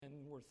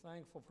We're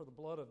thankful for the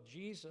blood of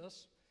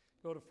Jesus.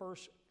 Go to 1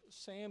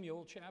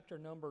 Samuel chapter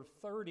number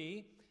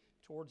 30,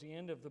 towards the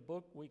end of the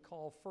book we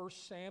call 1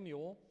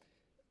 Samuel.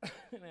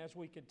 And as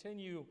we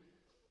continue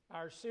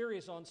our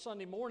series on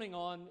Sunday morning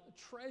on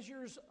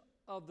treasures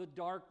of the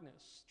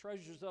darkness,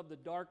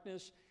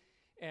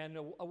 and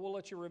we'll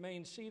let you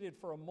remain seated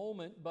for a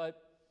moment,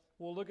 but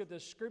we'll look at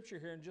this scripture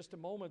here in just a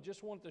moment.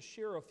 Just wanted to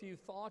share a few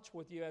thoughts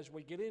with you as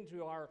we get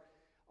into our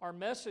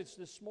message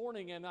this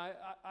morning. And I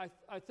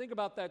think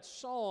about that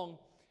song,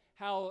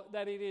 how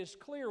that it is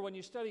clear when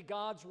you study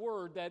God's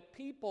Word that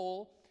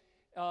people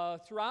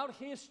throughout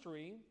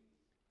history,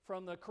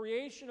 from the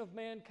creation of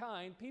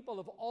mankind, people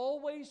have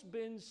always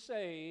been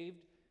saved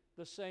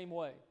the same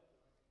way.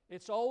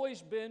 It's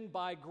always been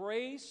by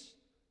grace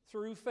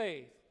through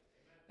faith.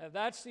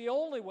 That's the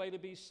only way to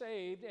be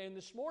saved. And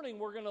this morning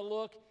we're going to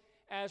look,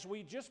 as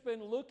we've just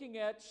been looking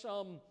at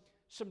some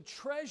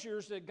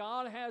treasures that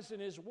God has in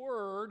His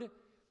Word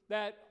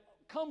that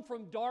come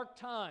from dark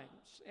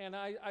times. And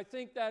I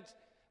think that's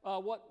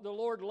what the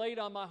Lord laid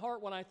on my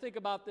heart when I think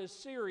about this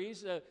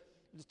series, the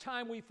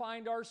time we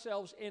find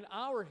ourselves in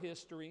our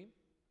history.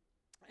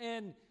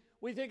 And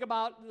we think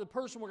about the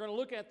person we're going to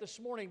look at this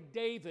morning,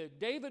 David.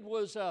 David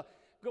was, of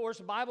course,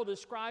 the Bible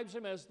describes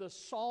him as the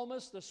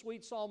psalmist, the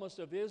sweet psalmist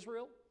of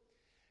Israel.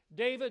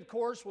 David, of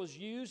course, was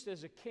used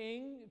as a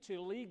king to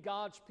lead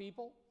God's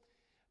people.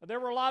 There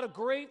were a lot of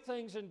great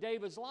things in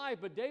David's life,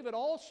 but David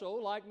also,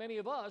 like many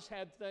of us,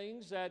 had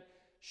things that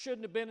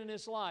shouldn't have been in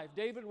his life.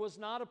 David was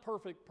not a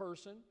perfect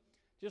person,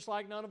 just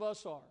like none of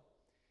us are.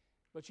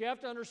 But you have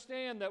to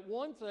understand that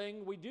one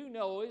thing we do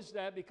know is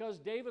that because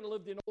David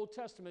lived in Old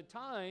Testament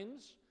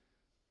times,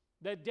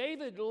 that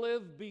David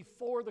lived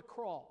before the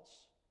cross.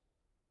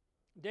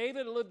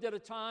 David lived at a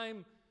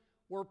time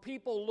where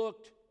people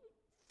looked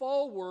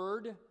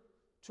forward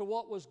to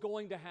what was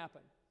going to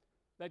happen.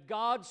 That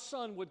God's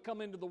Son would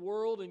come into the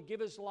world and give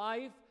His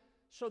life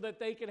so that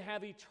they could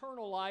have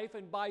eternal life,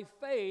 and by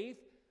faith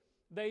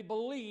they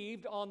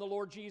believed on the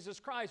Lord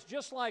Jesus Christ,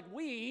 just like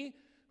we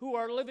who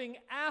are living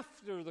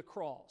after the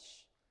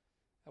cross.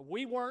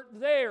 We weren't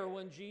there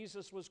when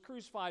Jesus was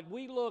crucified.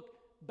 We look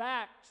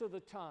back to the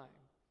time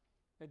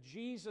that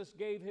Jesus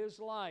gave His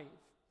life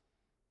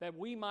that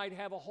we might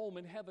have a home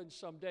in heaven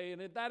someday.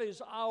 And that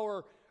is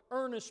our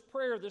earnest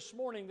prayer this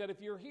morning, that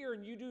if you're here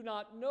and you do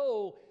not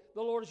know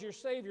the Lord as your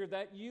Savior,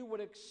 that you would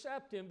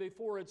accept Him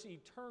before it's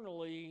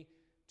eternally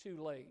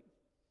too late.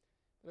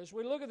 As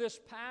we look at this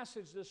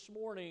passage this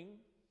morning,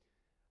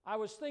 I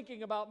was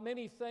thinking about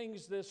many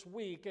things this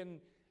week, and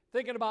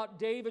thinking about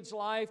David's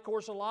life. Of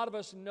course, a lot of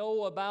us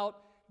know about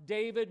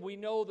David. We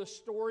know the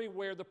story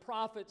where the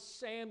prophet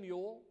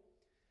Samuel,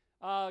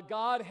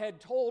 God had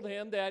told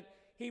him that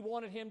He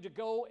wanted him to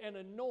go and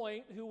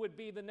anoint who would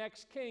be the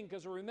next king,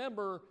 because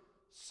remember,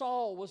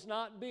 Saul was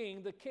not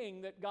being the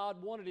king that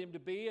God wanted him to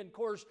be. And of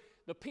course,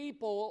 the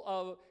people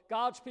of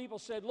God's people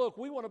said, look,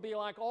 we want to be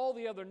like all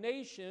the other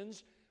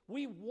nations.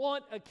 We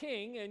want a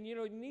king, and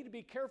you need to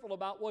be careful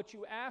about what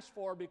you ask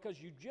for,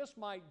 because you just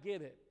might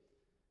get it.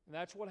 And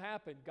that's what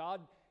happened.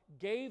 God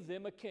gave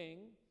them a king.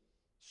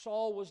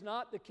 Saul was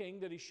not the king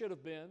that he should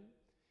have been.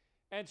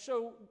 And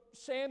so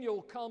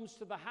Samuel comes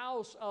to the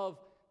house of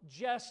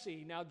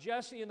Jesse. Now,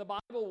 Jesse in the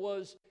Bible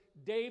was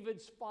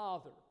David's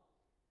father.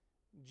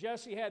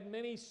 Jesse had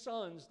many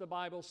sons, the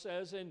Bible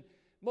says, and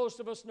most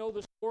of us know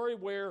the story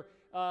where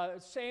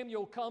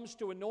Samuel comes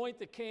to anoint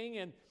the king,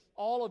 and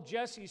all of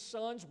Jesse's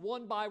sons,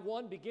 one by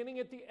one, beginning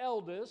at the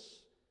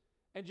eldest,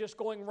 and just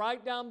going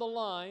right down the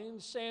line,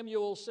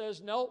 Samuel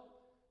says, nope,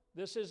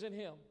 this isn't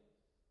him.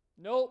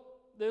 Nope,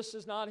 this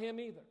is not him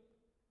either.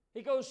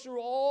 He goes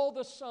through all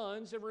the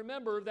sons, and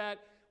remember that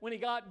when he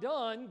got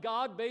done,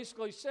 God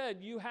basically said,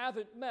 you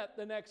haven't met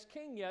the next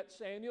king yet,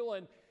 Samuel.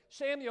 And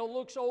Samuel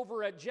looks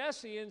over at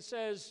Jesse and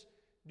says,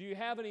 do you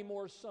have any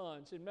more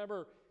sons? And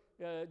remember,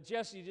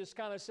 Jesse just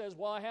kind of says,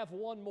 well, I have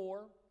one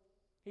more.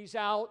 He's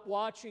out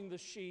watching the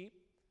sheep,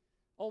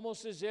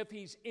 almost as if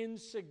he's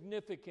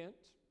insignificant.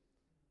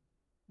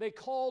 They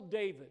called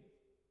David.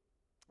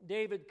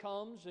 David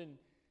comes, and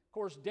of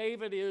course,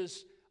 David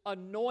is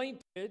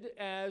anointed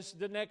as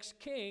the next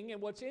king. And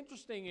what's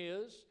interesting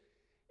is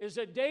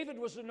that David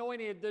was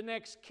anointed the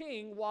next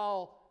king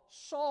while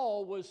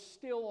Saul was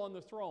still on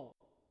the throne.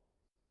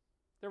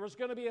 There was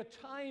going to be a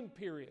time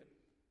period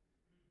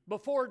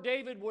before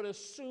David would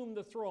assume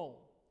the throne,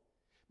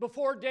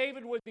 before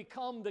David would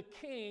become the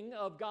king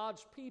of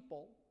God's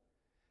people.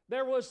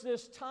 There was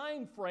this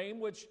time frame,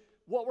 which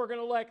what we're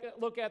going to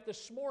look at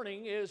this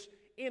morning is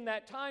in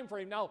that time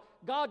frame. Now,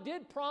 God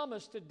did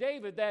promise to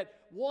David that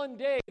one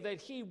day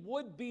that he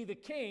would be the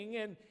king.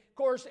 And of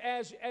course,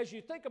 as you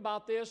think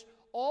about this,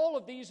 all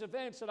of these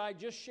events that I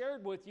just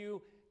shared with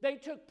you, they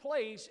took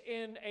place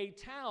in a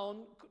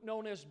town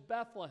known as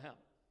Bethlehem.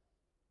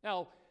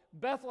 Now,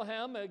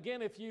 Bethlehem,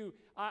 again,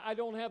 I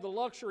don't have the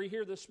luxury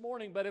here this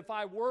morning, but if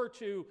I were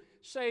to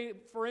say,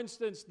 for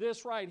instance,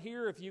 this right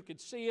here, if you could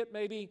see it,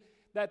 maybe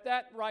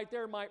that right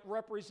there might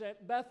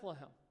represent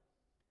Bethlehem.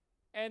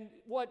 And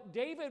what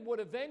David would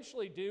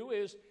eventually do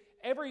is,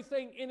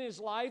 everything in his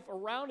life,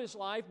 around his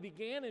life,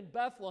 began in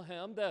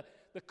Bethlehem.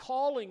 The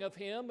calling of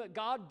him,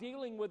 God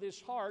dealing with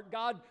his heart,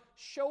 God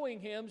showing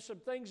him some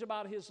things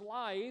about his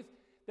life,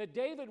 that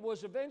David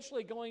was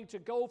eventually going to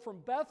go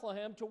from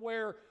Bethlehem to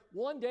where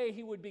one day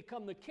he would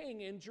become the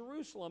king in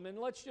Jerusalem. And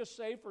let's just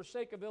say, for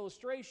sake of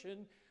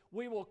illustration,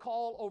 we will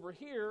call over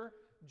here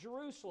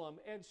Jerusalem.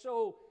 And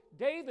so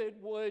David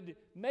would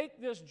make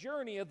this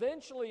journey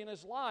eventually in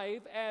his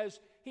life as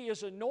he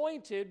is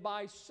anointed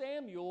by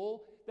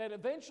Samuel, that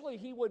eventually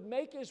he would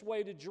make his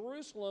way to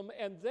Jerusalem,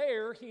 and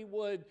there he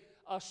would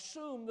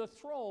assume the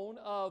throne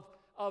of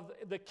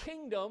the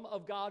kingdom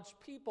of God's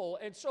people.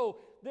 And so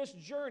this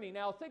journey,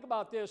 now think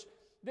about this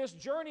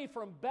journey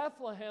from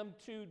Bethlehem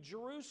to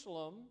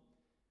Jerusalem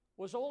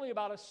was only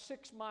about a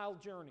 6-mile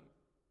journey.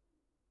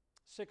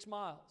 6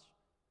 miles.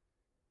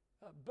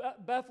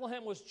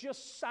 Bethlehem was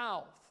just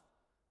south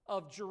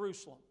of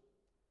Jerusalem.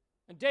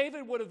 And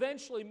David would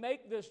eventually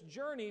make this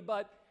journey,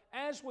 but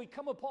as we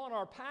come upon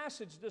our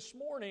passage this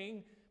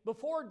morning,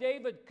 before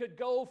David could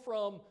go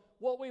from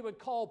what we would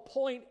call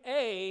point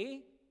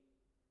A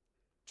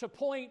to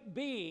point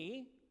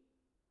B,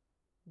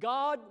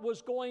 God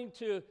was going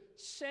to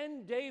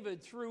send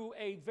David through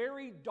a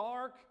very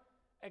dark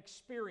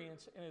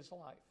experience in his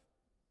life.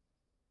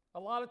 A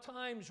lot of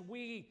times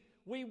we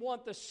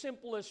want the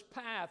simplest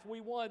path. We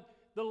want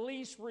the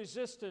least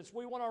resistance.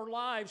 We want our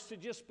lives to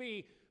just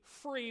be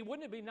free.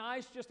 Wouldn't it be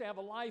nice just to have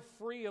a life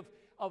free of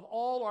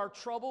all our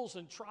troubles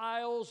and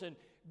trials and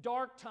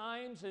dark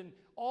times and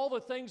all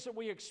the things that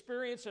we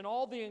experience and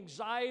all the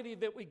anxiety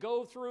that we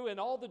go through and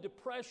all the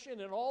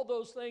depression and all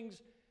those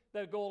things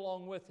that go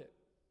along with it?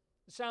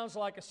 It sounds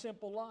like a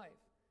simple life.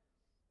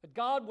 But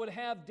God would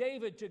have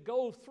David to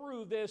go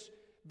through this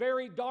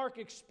very dark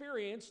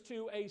experience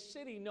to a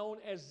city known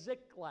as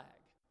Ziklag.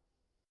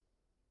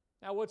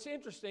 Now, what's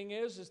interesting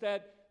is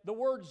that the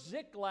word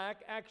Ziklag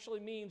actually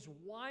means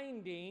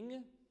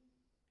winding.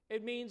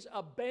 It means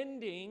a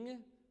bending,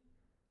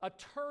 a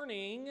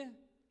turning.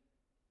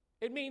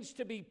 It means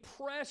to be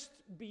pressed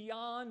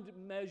beyond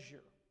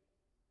measure.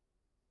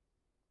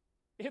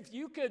 If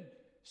you could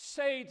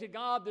say to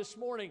God this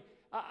morning,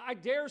 I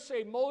dare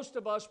say most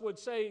of us would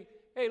say,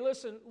 hey,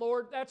 listen,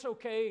 Lord, that's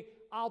okay.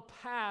 I'll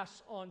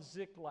pass on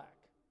Ziklag.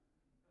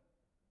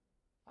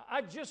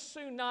 I'd just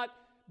soon not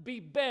be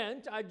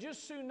bent. I'd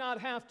just soon not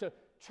have to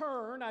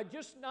turn. I'd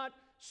just not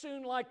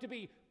soon like to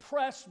be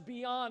pressed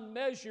beyond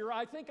measure.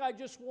 I think I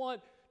just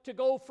want to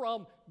go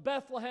from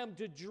Bethlehem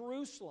to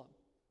Jerusalem.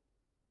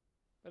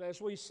 But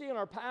as we see in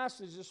our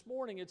passage this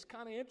morning, it's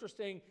kind of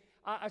interesting.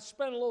 I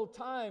spent a little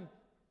time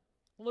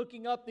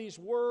looking up these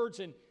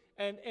words and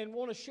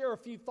want to share a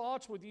few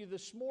thoughts with you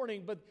this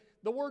morning. But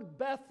the word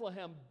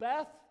Bethlehem,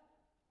 Beth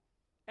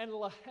and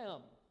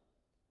Lahem.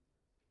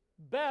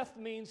 Beth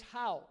means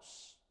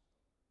house.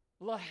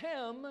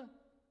 Lahem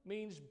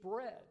means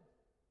bread.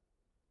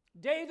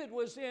 David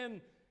was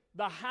in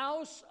the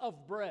house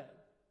of bread,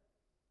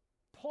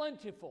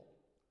 plentiful.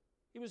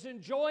 He was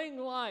enjoying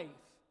life.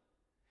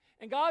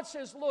 And God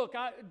says, look,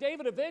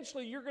 David,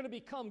 eventually you're going to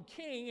become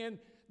king. And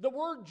the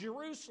word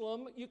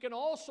Jerusalem, you can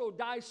also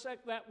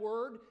dissect that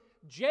word.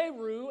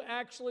 Jeru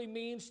actually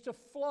means to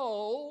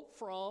flow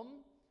from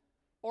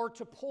or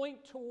to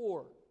point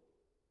toward.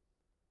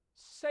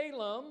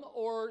 Salem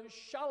or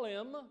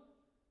Shalem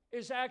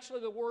is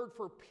actually the word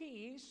for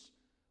peace,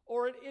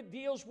 or it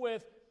deals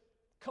with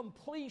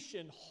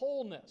completion,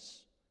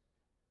 wholeness.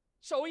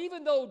 So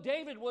even though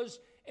David was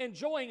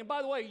enjoying, and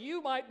by the way,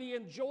 you might be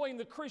enjoying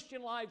the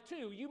Christian life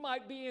too. You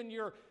might be in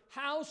your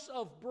house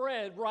of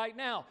bread right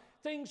now.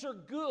 Things are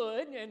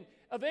good, and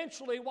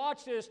eventually,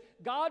 watch this,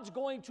 God's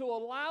going to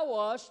allow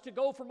us to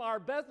go from our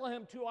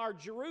Bethlehem to our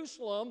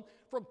Jerusalem,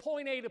 from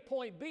point A to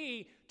point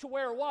B, to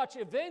where, watch,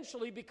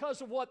 eventually,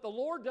 because of what the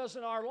Lord does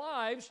in our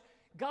lives,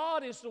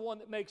 God is the one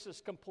that makes us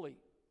complete.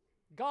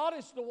 God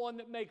is the one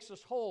that makes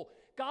us whole.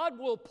 God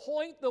will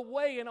point the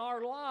way in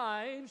our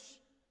lives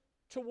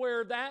to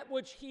where that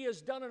which He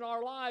has done in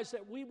our lives,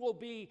 that we will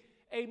be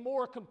a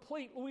more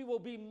complete, we will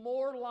be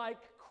more like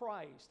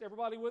Christ.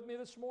 Everybody with me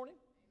this morning?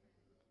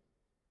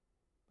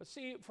 But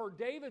see, for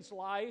David's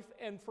life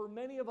and for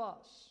many of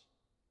us,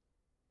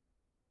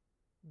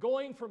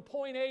 going from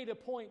point A to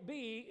point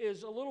B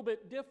is a little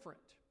bit different.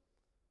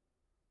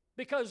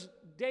 Because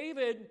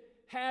David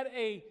had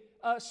a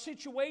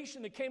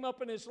situation that came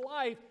up in his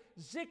life.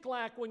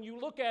 Ziklag, when you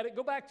look at it,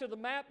 go back to the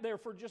map there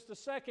for just a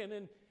second,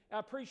 and I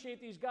appreciate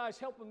these guys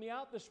helping me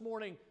out this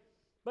morning.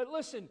 But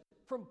listen,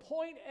 from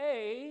point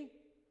A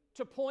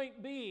to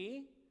point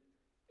B,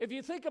 if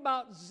you think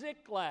about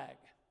Ziklag,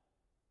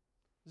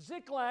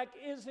 Ziklag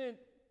isn't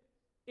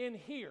in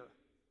here.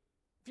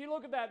 If you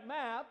look at that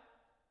map,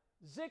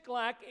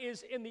 Ziklag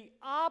is in the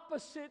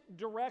opposite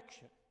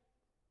direction.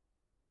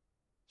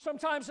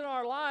 Sometimes in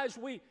our lives,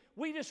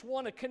 we just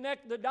want to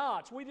connect the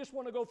dots. We just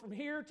want to go from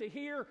here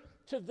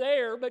to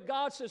there. But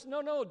God says,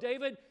 no,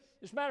 David.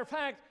 As a matter of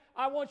fact,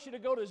 I want you to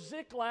go to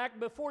Ziklag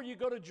before you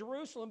go to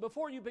Jerusalem,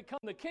 before you become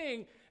the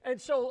king. And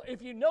so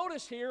if you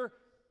notice here,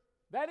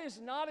 That is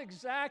not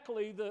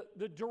exactly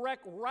the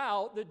direct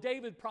route that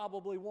David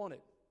probably wanted.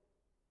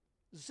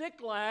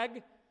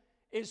 Ziklag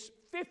is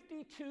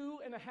 52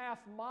 and a half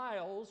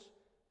miles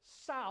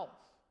south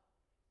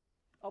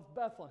of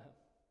Bethlehem.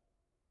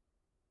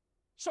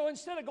 So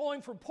instead of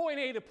going from point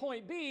A to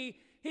point B,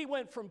 he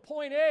went from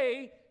point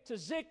A to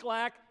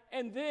Ziklag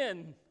and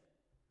then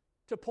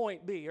to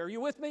point B. Are you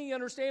with me? You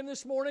understand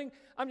this morning?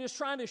 I'm just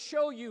trying to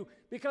show you,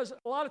 because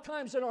a lot of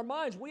times in our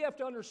minds we have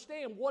to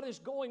understand what is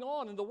going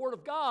on in the Word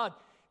of God.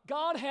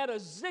 God had a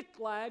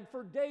Ziklag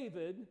for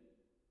David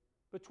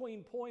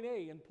between point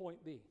A and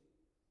point B.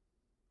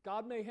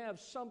 God may have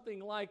something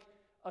like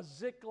a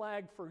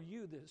Ziklag for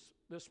you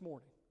this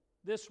morning,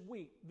 this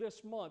week,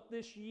 this month,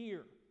 this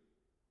year.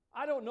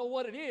 I don't know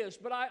what it is,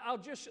 but I'll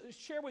just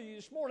share with you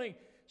this morning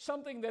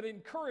something that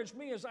encouraged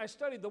me as I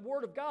studied the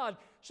Word of God.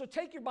 So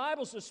take your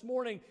Bibles this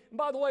morning. And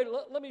by the way,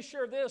 let me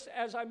share this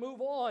as I move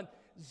on.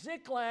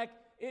 Ziklag,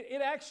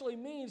 it actually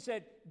means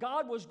that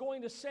God was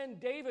going to send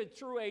David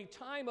through a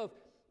time of,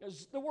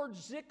 the word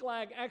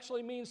Ziklag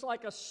actually means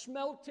like a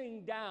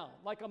smelting down,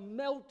 like a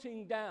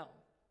melting down.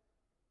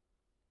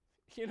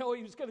 You know,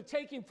 he was going to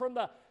take him from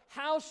the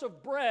house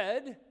of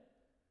bread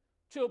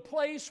to a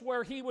place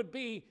where he would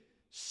be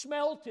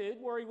smelted,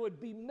 where he would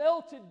be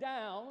melted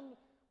down,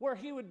 where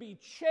he would be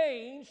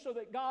changed so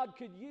that God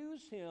could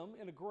use him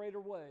in a greater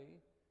way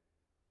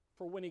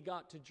for when he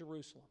got to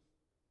Jerusalem.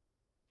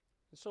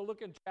 And so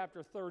look in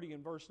chapter 30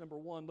 and verse number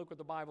 1. Look what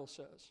the Bible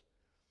says.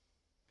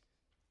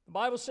 The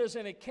Bible says,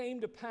 "And it came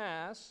to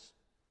pass,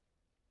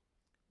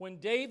 when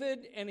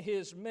David and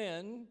his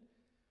men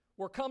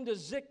were come to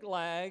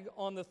Ziklag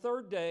on the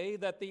third day,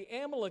 that the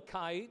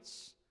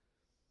Amalekites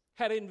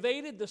had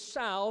invaded the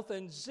south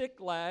and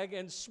Ziklag,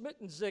 and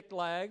smitten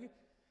Ziklag,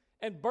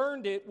 and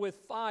burned it with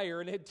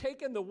fire, and had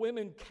taken the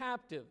women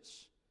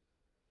captives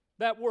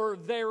that were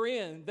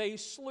therein. They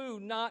slew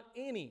not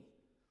any,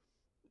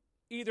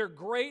 either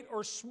great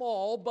or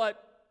small,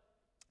 but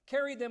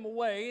carried them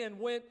away and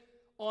went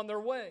on their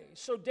way.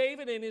 So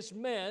David and his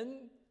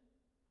men,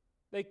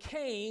 they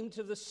came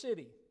to the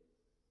city.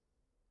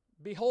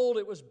 Behold,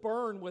 it was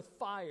burned with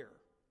fire.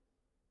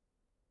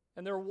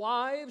 And their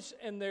wives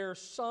and their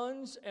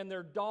sons and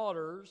their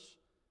daughters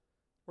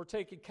were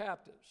taken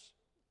captives.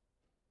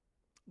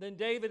 Then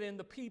David and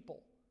the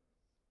people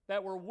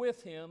that were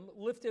with him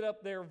lifted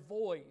up their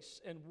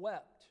voice and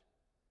wept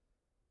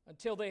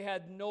until they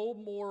had no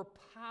more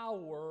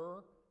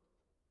power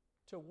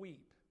to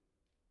weep.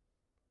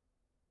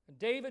 And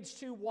David's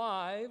two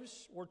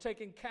wives were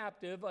taken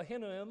captive,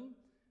 Ahinoam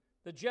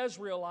the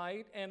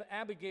Jezreelite and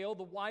Abigail,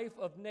 the wife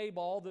of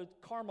Nabal the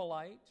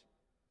Carmelite.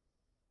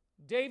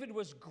 David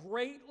was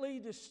greatly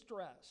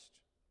distressed,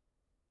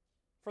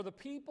 for the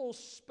people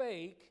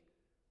spake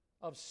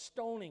of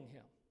stoning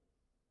him,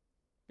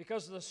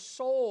 because the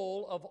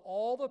soul of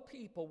all the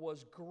people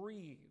was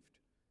grieved,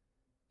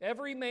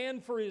 every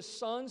man for his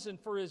sons and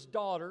for his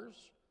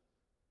daughters.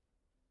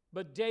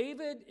 But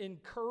David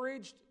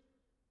encouraged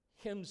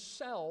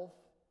himself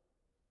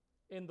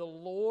in the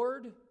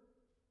Lord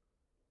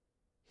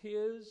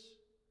his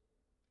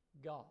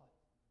God.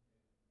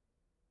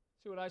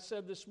 See what I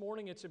said this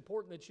morning? It's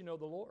important that you know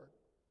the Lord.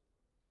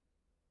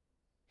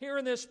 Here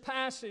in this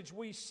passage,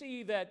 we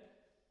see that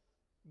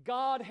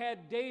God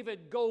had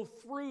David go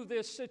through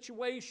this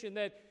situation,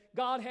 that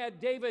God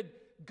had David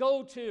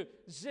go to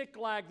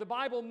Ziklag. The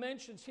Bible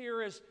mentions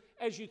here,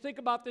 as you think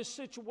about this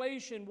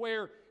situation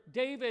where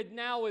David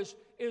now is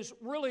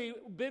really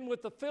been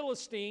with the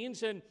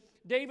Philistines, and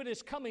David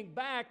is coming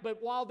back,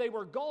 but while they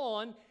were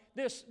gone,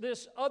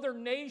 this other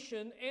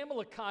nation,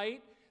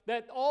 Amalekite,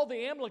 that all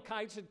the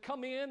Amalekites had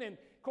come in, and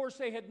of course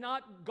they had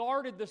not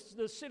guarded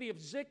the city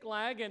of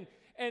Ziklag,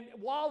 and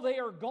while they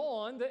are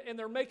gone and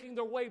they're making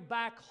their way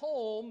back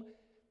home,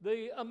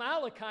 the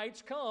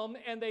Amalekites come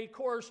and they, of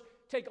course,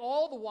 take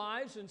all the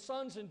wives and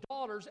sons and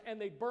daughters and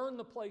they burn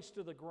the place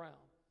to the ground.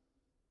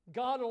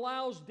 God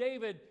allows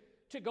David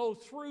to go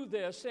through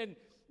this, and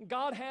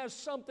God has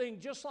something,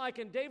 just like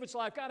in David's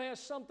life, God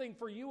has something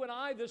for you and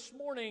I this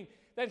morning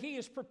that He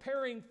is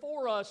preparing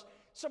for us.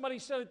 Somebody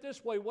said it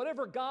this way: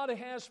 whatever God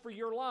has for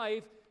your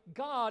life,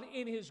 God,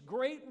 in His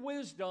great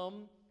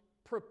wisdom,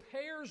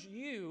 prepares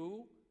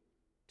you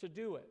to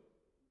do it.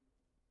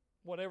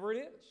 Whatever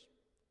it is.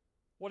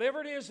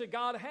 Whatever it is that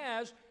God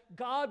has,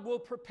 God will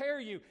prepare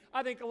you.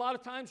 I think a lot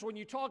of times when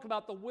you talk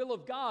about the will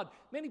of God,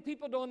 many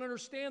people don't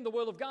understand the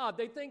will of God.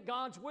 They think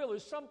God's will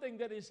is something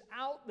that is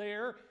out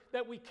there,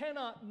 that we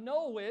cannot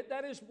know it.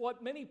 That is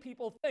what many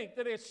people think,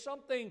 that it's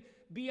something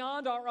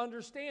beyond our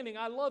understanding.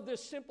 I love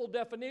this simple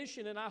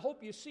definition, and I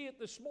hope you see it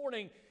this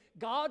morning.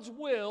 God's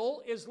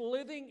will is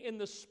living in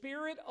the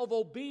spirit of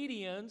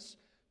obedience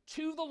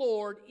to the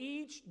Lord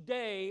each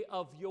day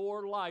of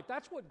your life.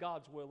 That's what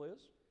God's will is.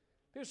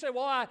 People say,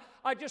 well,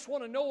 I just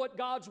want to know what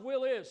God's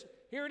will is.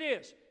 Here it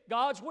is.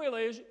 God's will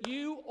is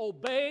you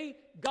obey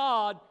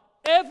God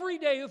every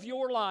day of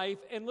your life.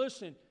 And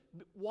listen,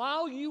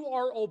 while you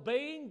are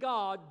obeying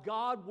God,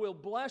 God will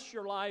bless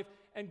your life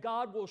and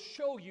God will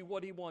show you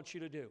what He wants you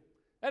to do.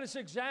 That is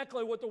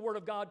exactly what the Word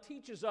of God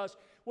teaches us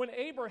when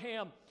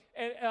Abraham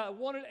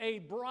wanted a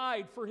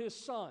bride for his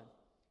son.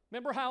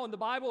 Remember how in the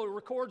Bible it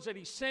records that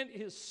he sent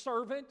his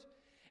servant?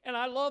 And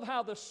I love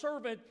how the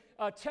servant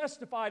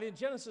testified in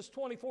Genesis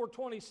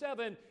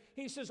 24:27.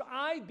 He says,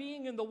 I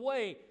being in the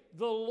way,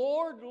 the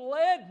Lord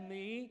led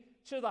me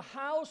to the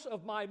house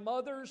of my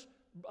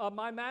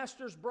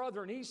master's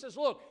brother. And he says,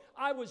 look,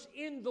 I was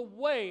in the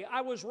way.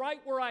 I was right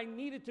where I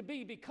needed to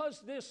be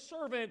because this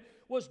servant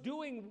was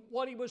doing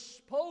what he was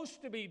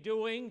supposed to be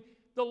doing.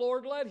 The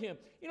Lord led him.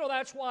 You know,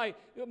 that's why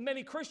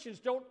many Christians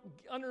don't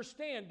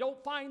understand,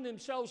 don't find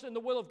themselves in the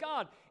will of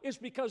God, is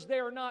because they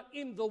are not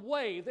in the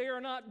way. They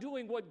are not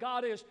doing what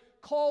God has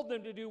called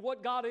them to do,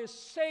 what God has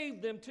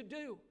saved them to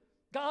do.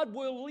 God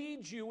will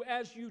lead you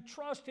as you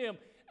trust Him,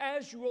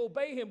 as you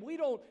obey Him. We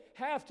don't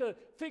have to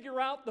figure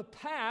out the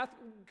path.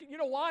 You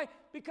know why?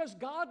 Because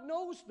God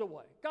knows the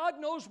way. God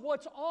knows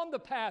what's on the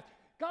path.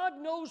 God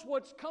knows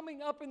what's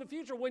coming up in the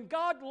future. When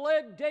God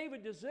led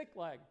David to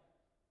Ziklag,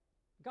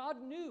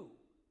 God knew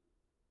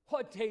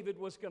what David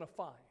was going to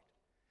find.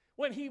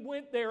 When he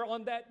went there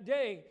on that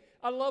day,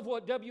 I love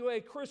what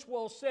W.A.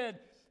 Criswell said.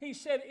 He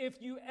said,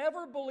 if you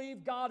ever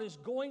believe God is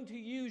going to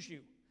use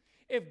you,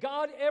 if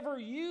God ever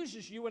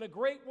uses you in a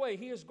great way,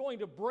 He is going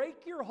to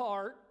break your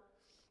heart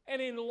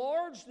and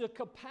enlarge the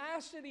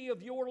capacity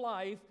of your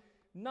life,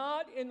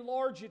 not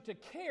enlarge it to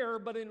care,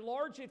 but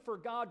enlarge it for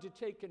God to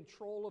take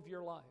control of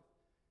your life.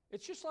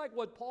 It's just like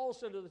what Paul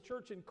said to the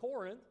church in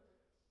Corinth.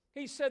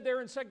 He said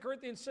there in 2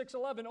 Corinthians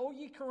 6:11, O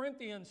ye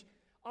Corinthians,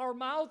 our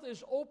mouth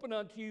is open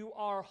unto you,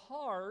 our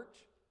heart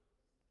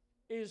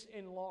is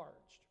enlarged.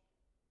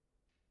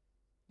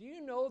 Do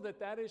you know that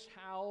that is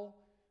how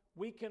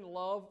we can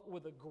love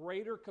with a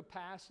greater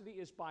capacity,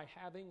 is by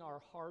having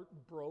our heart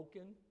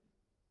broken?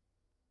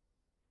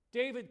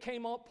 David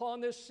came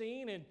upon this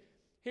scene, and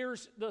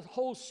here's the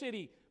whole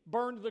city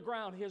burned to the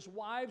ground. His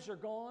wives are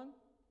gone.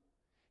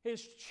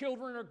 His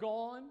children are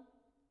gone.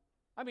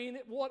 I mean,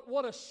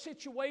 what a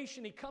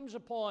situation he comes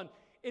upon.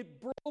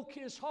 It broke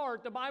his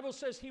heart. The Bible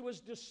says he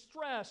was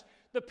distressed.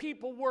 The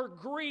people were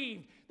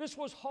grieved. This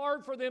was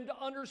hard for them to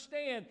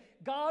understand.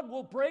 God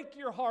will break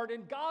your heart,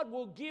 and God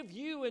will give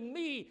you and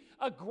me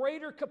a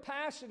greater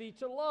capacity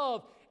to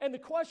love. And the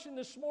question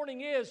this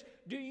morning is,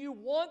 do you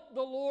want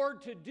the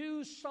Lord to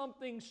do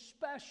something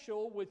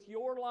special with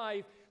your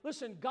life?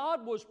 Listen,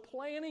 God was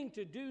planning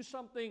to do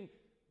something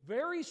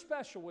very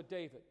special with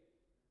David,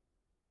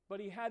 but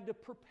He had to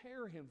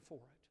prepare him for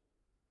it.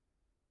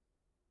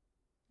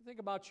 Think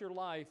about your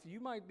life. You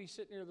might be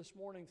sitting here this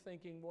morning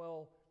thinking,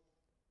 well,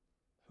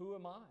 who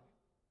am I?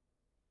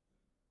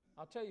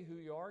 I'll tell you who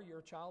you are. You're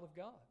a child of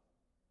God.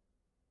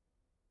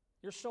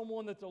 You're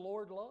someone that the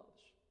Lord loves.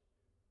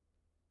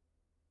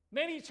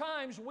 Many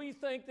times we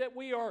think that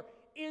we are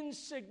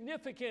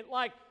insignificant,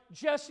 like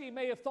Jesse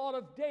may have thought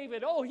of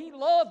David. Oh, he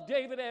loved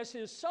David as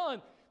his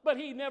son, but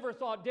he never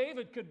thought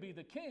David could be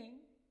the king.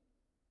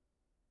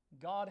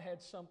 God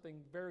had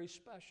something very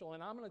special,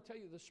 and I'm going to tell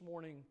you this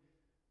morning,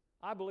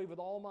 I believe with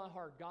all my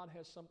heart God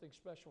has something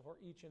special for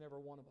each and every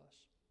one of us.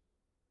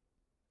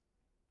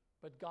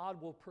 But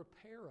God will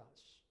prepare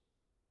us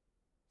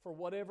for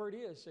whatever it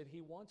is that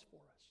He wants for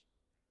us.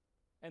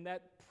 And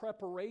that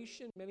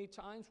preparation many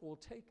times will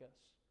take us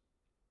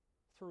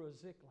through a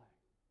Ziklag.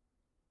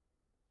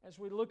 As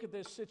we look at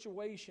this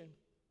situation,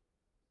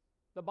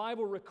 the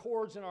Bible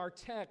records in our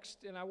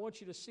text, and I want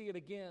you to see it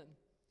again,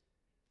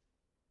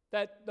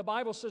 that the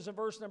Bible says in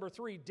verse number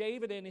 3,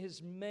 David and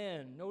his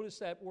men, notice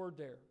that word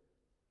there,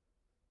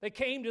 they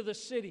came to the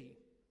city.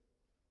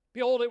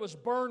 Behold, it was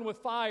burned with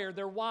fire.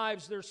 Their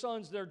wives, their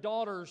sons, their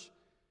daughters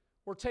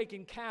were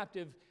taken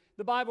captive.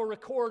 The Bible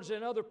records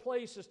in other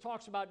places,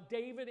 talks about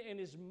David and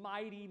his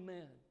mighty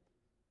men.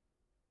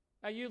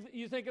 Now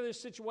you think of this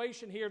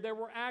situation here, there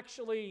were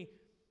actually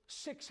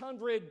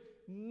 600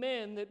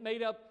 men that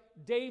made up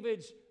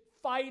David's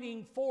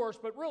fighting force,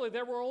 but really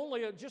there were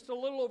only just a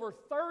little over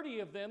 30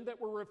 of them that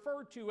were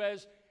referred to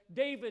as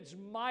David's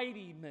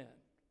mighty men.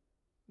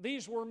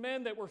 These were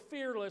men that were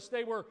fearless.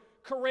 They were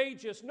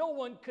courageous. No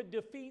one could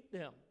defeat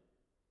them.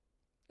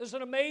 There's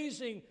an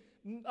amazing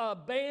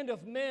band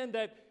of men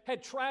that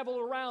had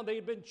traveled around. They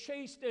had been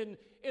chased in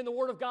the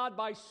Word of God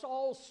by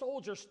Saul's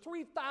soldiers.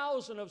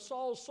 3,000 of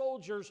Saul's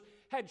soldiers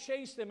had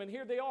chased them, and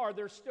here they are.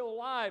 They're still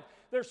alive.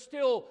 They're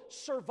still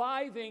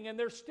surviving, and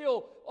they're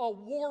still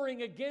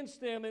warring against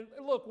them. And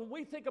look, when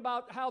we think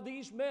about how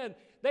these men,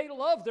 they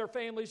loved their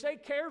families. They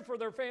cared for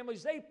their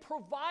families. They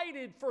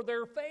provided for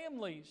their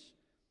families.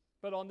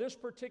 But on this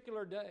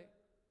particular day,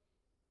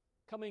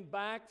 coming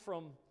back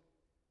from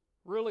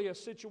really a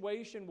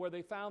situation where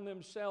they found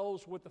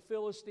themselves with the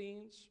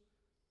Philistines,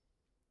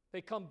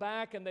 they come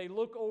back and they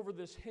look over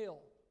this hill.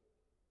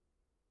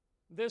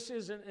 This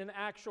isn't an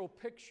actual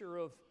picture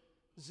of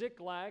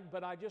Ziklag,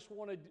 but I just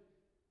wanted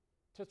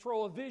to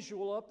throw a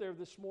visual up there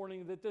this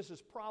morning that this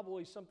is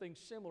probably something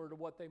similar to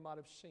what they might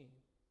have seen.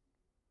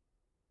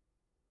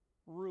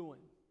 Ruin.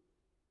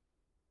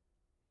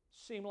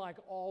 Seemed like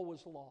all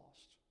was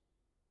lost.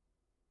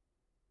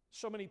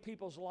 So many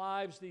people's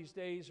lives these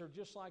days are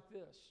just like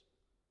this.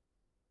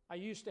 I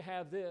used to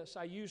have this.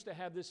 I used to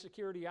have this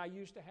security. I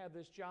used to have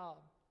this job.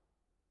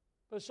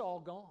 But it's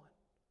all gone.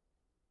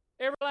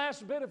 Every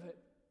last bit of it.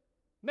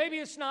 Maybe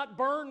it's not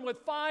burned with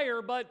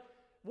fire, but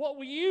what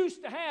we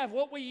used to have,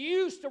 what we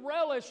used to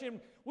relish, and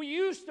we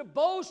used to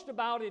boast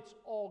about, it's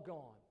all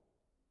gone.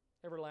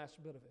 Every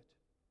last bit of it.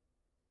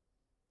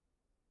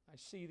 I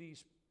see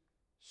these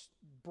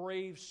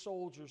brave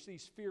soldiers,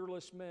 these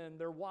fearless men,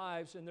 their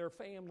wives and their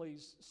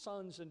families,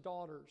 sons and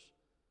daughters.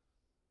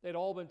 They'd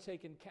all been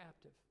taken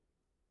captive.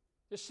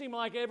 It seemed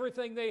like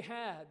everything they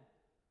had.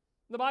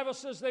 The Bible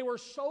says they were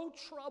so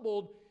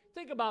troubled.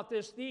 Think about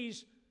this.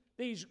 These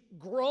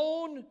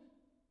grown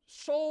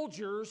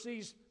soldiers,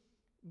 these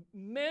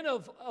men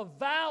of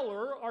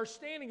valor are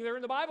standing there,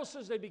 and the Bible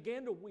says they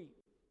began to weep.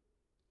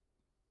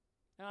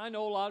 And I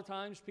know a lot of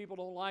times people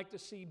don't like to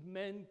see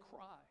men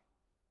cry.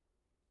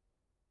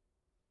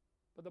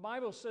 But the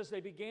Bible says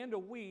they began to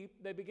weep.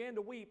 They began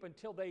to weep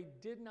until they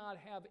did not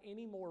have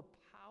any more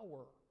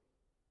power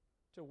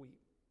to weep.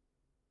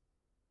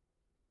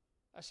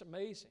 That's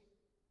amazing.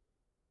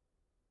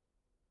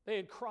 They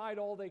had cried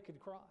all they could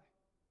cry.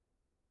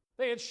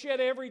 They had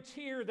shed every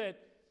tear that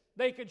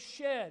they could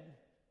shed.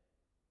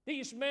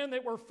 These men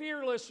that were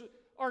fearless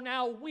are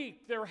now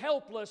weak. They're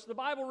helpless. The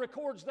Bible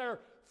records they're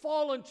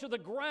fallen to the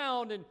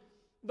ground. And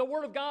the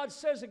Word of God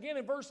says again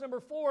in verse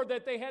number 4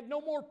 that they had no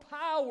more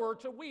power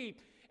to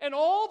weep. And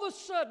all of a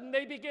sudden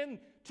they begin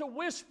to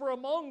whisper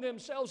among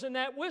themselves, and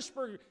that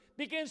whisper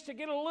begins to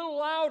get a little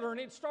louder, and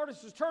it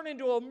starts to turn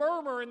into a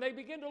murmur, and they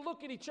begin to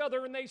look at each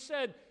other, and they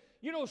said,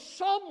 you know,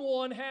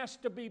 someone has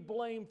to be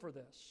blamed for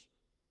this.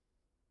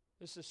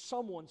 This is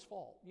someone's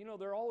fault. You know,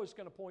 they're always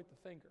going to point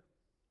the finger.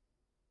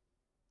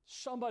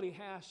 Somebody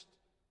has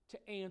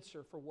to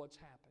answer for what's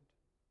happened.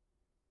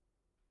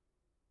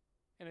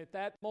 And at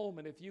that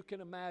moment, if you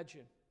can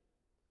imagine,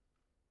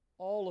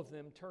 all of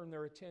them turn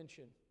their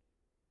attention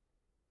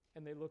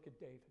and they look at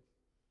David.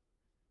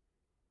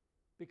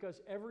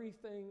 Because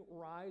everything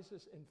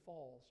rises and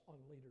falls on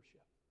leadership.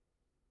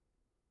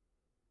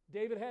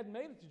 David hadn't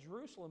made it to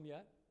Jerusalem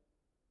yet.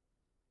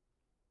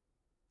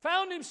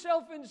 Found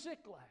himself in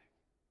Ziklag.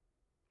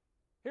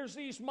 Here's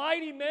these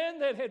mighty men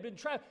that had been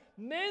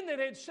men that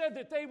had said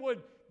that they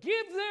would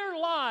give their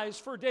lives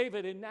for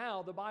David, and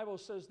now the Bible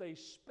says they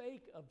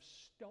spake of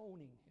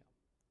stoning him.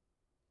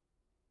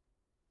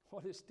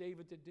 What is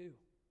David to do?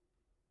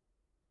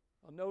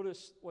 Well,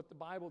 notice what the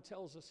Bible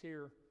tells us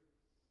here,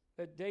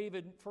 that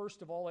David,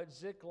 first of all, at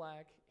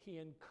Ziklag, he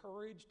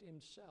encouraged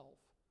himself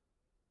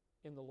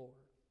in the Lord.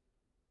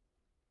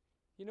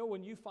 You know,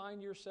 when you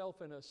find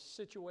yourself in a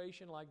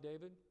situation like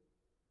David,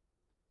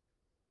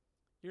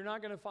 you're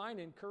not going to find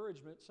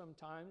encouragement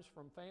sometimes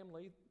from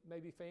family.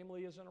 Maybe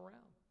family isn't around.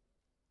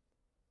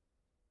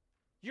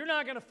 You're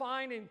not going to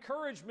find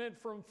encouragement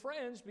from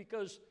friends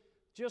because,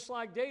 just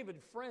like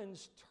David,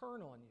 friends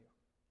turn on you.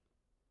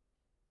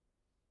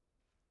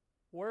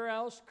 Where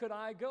else could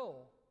I go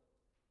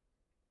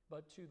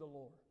but to the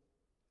Lord?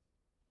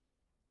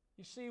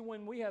 You see,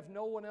 when we have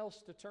no one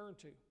else to turn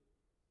to,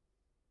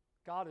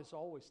 God is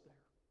always there.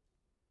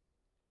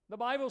 The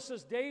Bible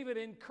says David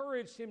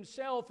encouraged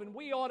himself, and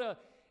we ought to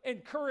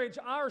encourage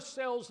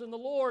ourselves in the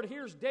Lord.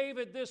 Here's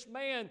David, this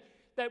man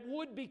that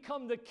would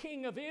become the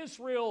king of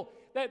Israel,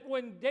 that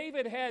when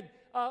David had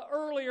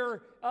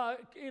earlier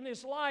in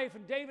his life,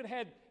 and David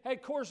had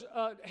of course,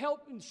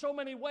 helped in so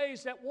many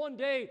ways that one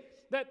day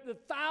that the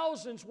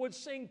thousands would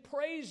sing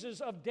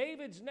praises of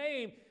David's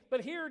name.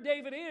 But here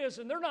David is,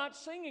 and they're not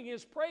singing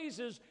his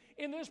praises.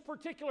 In this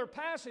particular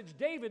passage,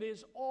 David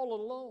is all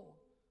alone.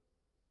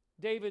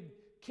 David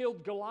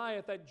killed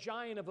Goliath, that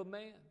giant of a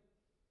man.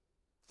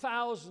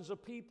 Thousands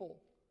of people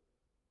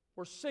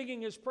were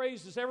singing his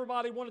praises.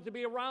 Everybody wanted to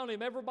be around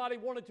him. Everybody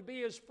wanted to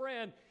be his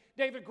friend.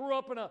 David grew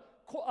up in a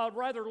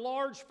rather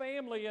large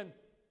family and,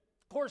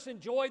 of course,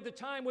 enjoyed the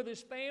time with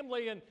his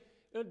family. And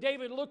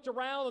David looked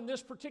around on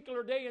this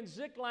particular day in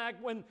Ziklag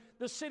when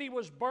the city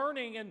was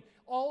burning and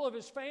all of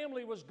his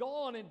family was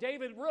gone. And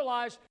David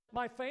realized,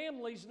 my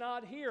family's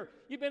not here.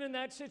 You've been in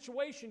that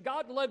situation.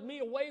 God led me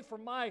away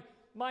from my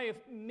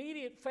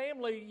immediate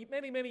family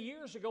many, many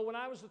years ago when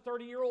I was a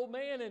 30-year-old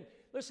man. And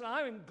listen,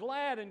 I am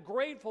glad and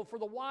grateful for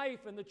the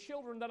wife and the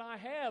children that I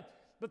have.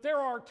 But there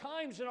are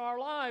times in our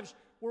lives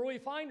where we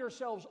find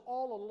ourselves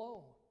all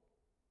alone.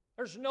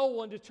 There's no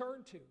one to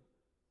turn to.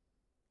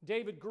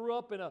 David grew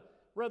up in a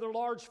rather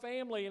large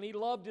family, and he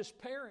loved his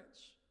parents.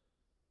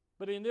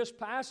 But in this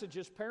passage,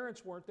 his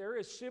parents weren't there.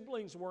 His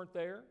siblings weren't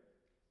there.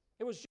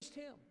 It was just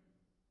him.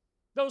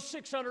 Those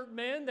 600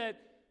 men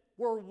that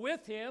were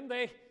with him,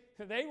 they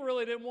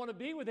really didn't want to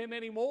be with him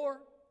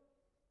anymore.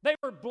 They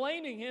were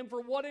blaming him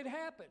for what had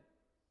happened.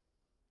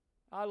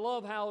 I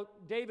love how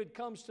David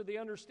comes to the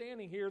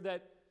understanding here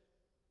that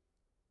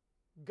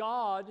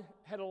God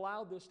had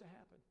allowed this to happen.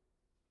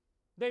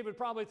 David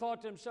probably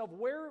thought to himself,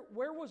 where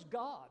was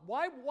God?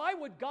 Why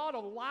would God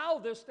allow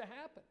this to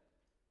happen?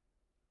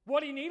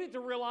 What he needed to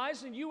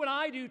realize, and you and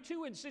I do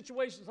too in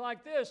situations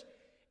like this,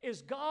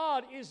 is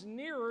God is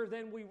nearer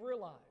than we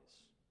realize.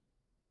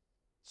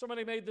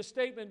 Somebody made the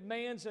statement,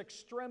 man's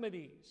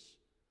extremities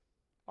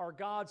are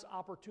God's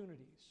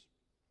opportunities.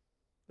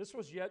 This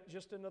was yet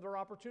just another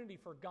opportunity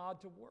for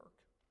God to work.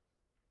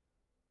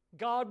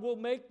 God will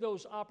make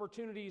those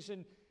opportunities,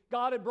 and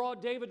God had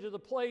brought David to the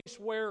place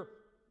where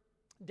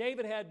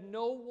David had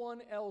no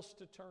one else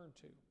to turn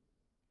to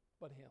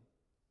but him.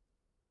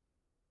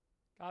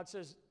 God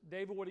says,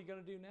 David, what are you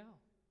going to do now?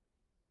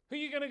 Who are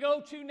you going to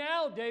go to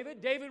now,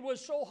 David? David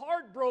was so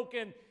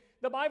heartbroken.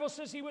 The Bible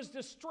says he was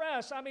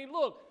distressed. I mean,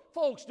 look,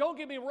 folks, don't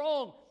get me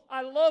wrong.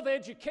 I love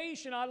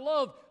education. I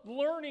love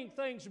learning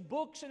things.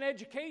 Books and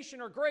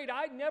education are great.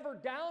 I never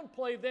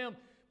downplay them.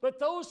 But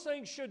those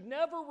things should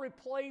never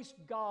replace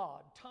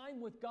God,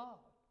 time with God,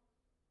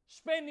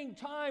 spending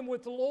time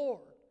with the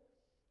Lord.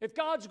 If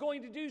God's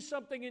going to do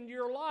something in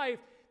your life,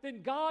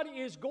 then God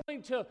is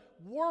going to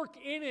work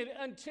in it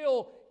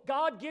until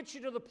God gets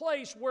you to the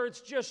place where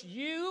it's just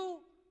you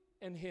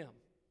and Him.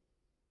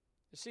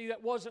 You see,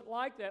 that wasn't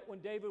like that when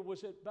David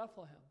was at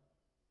Bethlehem.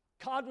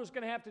 God was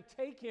going to have to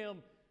take him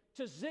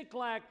to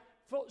Ziklag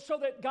so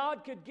that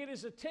God could get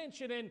his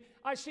attention. And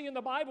I see in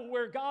the Bible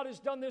where God has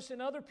done this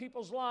in other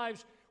people's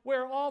lives,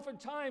 where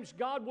oftentimes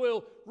God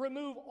will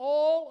remove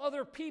all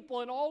other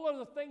people and all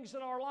other things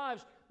in our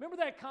lives. Remember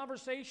that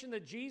conversation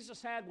that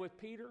Jesus had with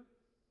Peter?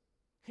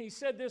 He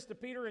said this to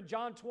Peter in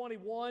John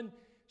 21.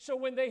 So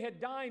when they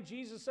had dined,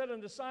 Jesus said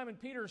unto Simon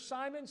Peter,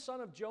 Simon,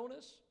 son of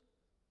Jonas,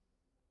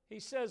 He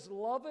says,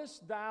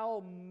 lovest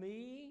thou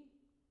me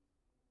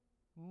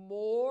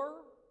more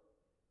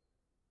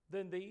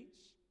than these?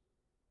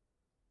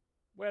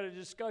 We had a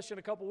discussion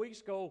a couple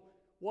weeks ago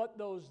what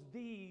those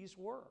these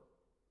were.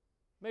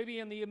 Maybe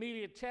in the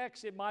immediate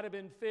text it might have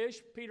been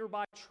fish. Peter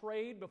by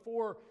trade,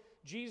 before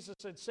Jesus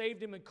had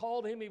saved him and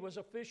called him, he was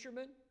a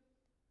fisherman.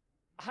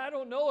 I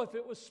don't know if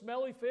it was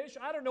smelly fish.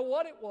 I don't know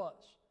what it was.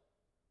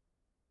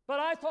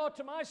 But I thought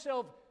to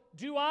myself,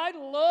 do I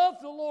love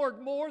the Lord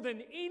more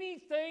than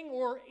anything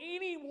or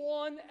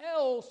anyone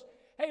else?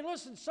 Hey,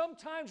 listen,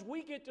 sometimes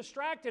we get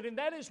distracted, and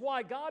that is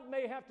why God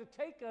may have to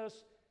take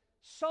us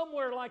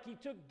somewhere like He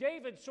took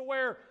David, so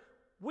where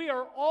we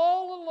are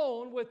all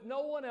alone with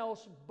no one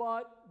else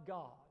but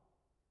God.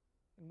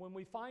 And when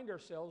we find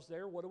ourselves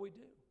there, what do?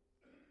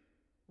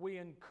 We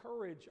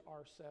encourage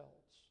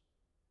ourselves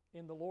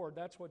in the Lord.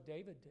 That's what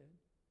David did.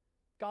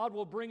 God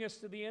will bring us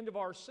to the end of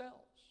ourselves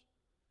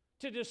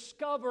to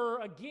discover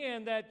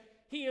again that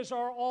He is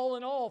our all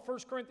in all. 1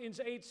 Corinthians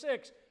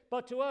 8:6,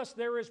 but to us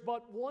there is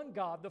but one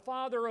God, the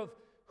Father of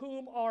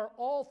whom are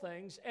all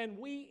things, and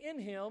we in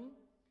Him,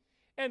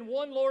 and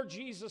one Lord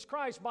Jesus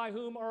Christ, by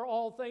whom are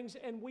all things,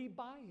 and we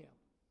by Him.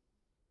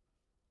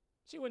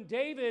 See, when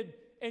David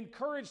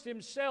encouraged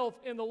himself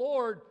in the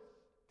Lord,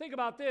 think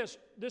about this.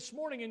 This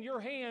morning in your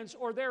hands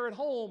or there at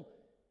home,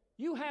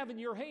 you have in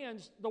your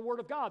hands the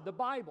Word of God, the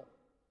Bible.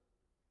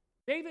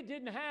 David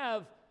didn't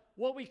have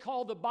what we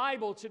call the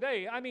Bible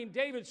today. I mean,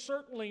 David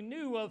certainly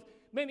knew of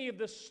many of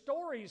the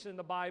stories in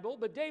the Bible,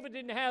 but David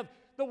didn't have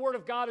the Word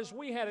of God as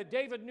we had it.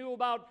 David knew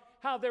about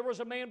how there was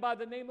a man by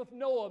the name of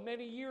Noah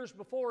many years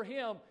before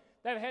him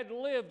that had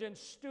lived and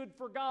stood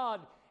for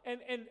God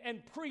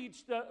and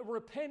preached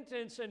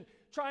repentance and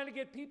trying to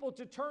get people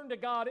to turn to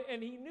God,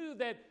 and he knew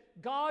that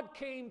God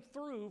came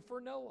through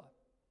for Noah.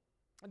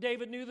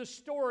 David knew the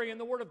story in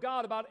the Word of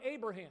God about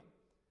Abraham,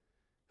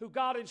 who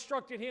God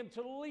instructed him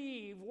to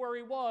leave where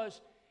he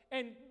was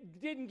and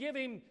didn't give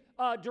him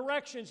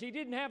directions. He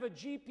didn't have a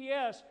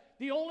GPS.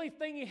 The only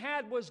thing he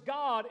had was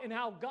God and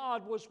how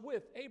God was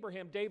with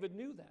Abraham. David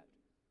knew that.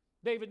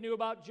 David knew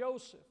about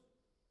Joseph.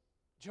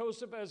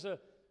 Joseph, as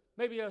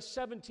maybe a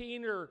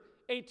 17 or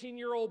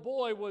 18-year-old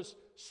boy, was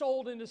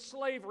sold into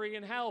slavery,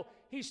 and how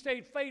he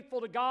stayed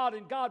faithful to God,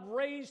 and God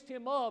raised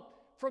him up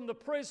from the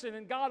prison,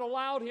 and God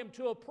allowed him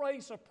to a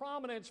place of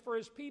prominence for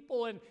His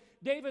people. And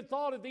David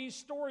thought of these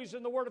stories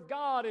in the Word of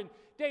God, and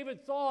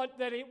David thought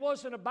that it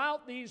wasn't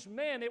about these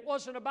men. It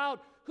wasn't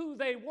about who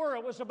they were.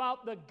 It was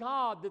about the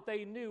God that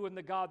they knew and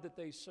the God that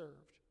they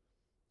served.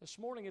 This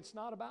morning, it's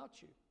not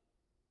about you.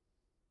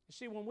 You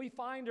see, when we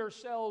find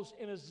ourselves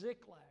in a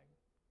Ziklag,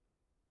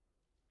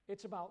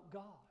 it's about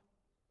God.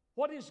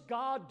 What is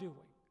God doing?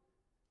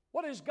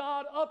 What is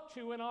God up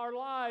to in our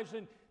lives?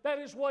 And that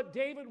is what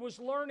David was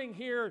learning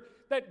here,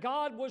 that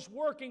God was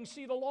working.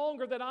 See, the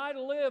longer that I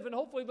live, and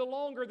hopefully the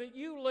longer that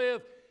you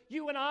live,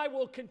 you and I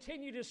will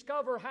continue to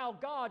discover how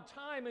God,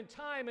 time and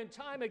time and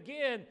time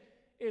again,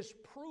 is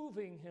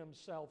proving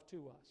Himself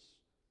to us.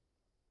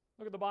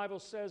 Look at the Bible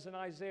says in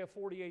Isaiah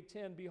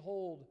 48:10,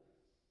 behold,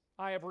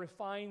 I have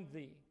refined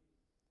thee,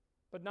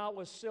 but not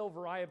with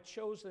silver. I have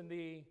chosen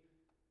thee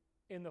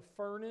in the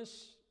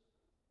furnace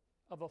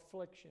of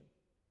affliction.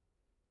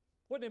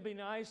 Wouldn't it be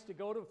nice to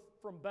go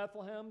from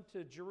Bethlehem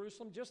to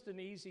Jerusalem? Just an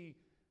easy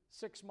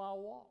 6-mile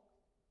walk.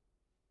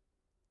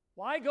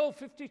 Why go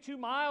 52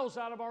 miles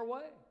out of our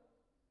way?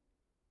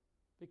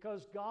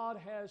 Because God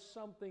has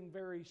something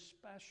very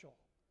special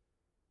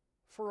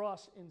for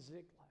us in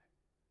Ziklag.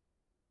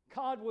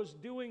 God was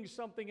doing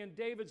something in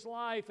David's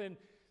life, and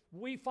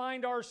we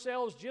find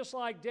ourselves just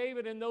like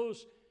David and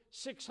those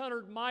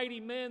 600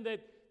 mighty men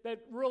that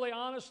really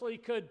honestly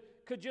could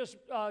just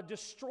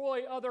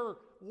destroy other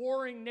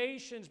warring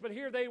nations, but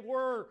here they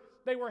were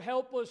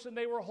helpless and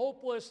they were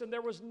hopeless, and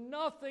there was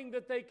nothing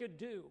that they could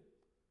do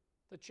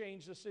to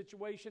change the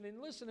situation. And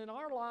listen, in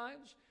our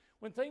lives,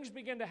 when things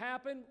begin to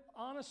happen,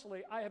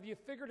 honestly, have you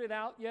figured it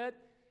out yet?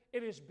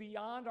 It is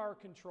beyond our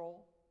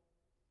control.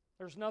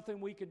 There's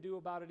nothing we can do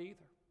about it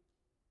either.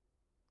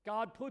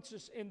 God puts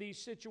us in these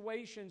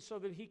situations so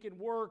that He can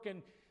work.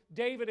 And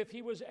David, if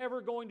he was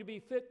ever going to be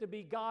fit to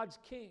be God's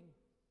king,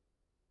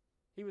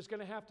 he was going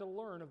to have to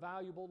learn a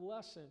valuable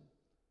lesson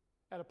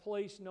at a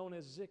place known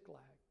as Ziklag.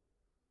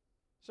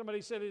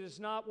 Somebody said it is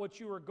not what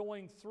you are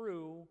going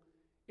through,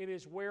 it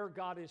is where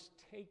God is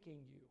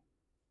taking you.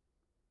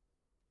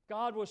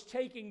 God was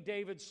taking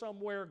David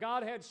somewhere.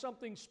 God had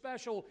something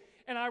special.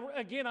 And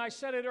I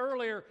said it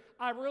earlier,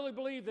 I really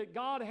believe that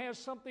God has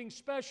something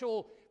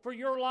special for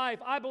your life.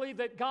 I believe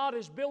that God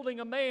is building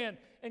a man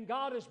and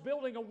God is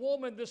building a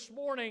woman this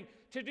morning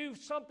to do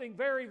something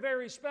very,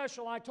 very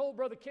special. I told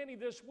Brother Kenny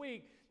this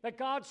week that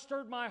God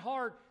stirred my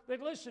heart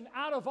that, listen,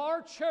 out of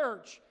our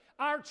church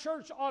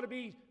ought to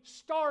be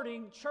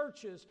starting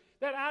churches.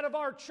 That out of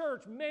our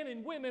church, men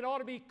and women ought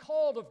to be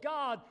called of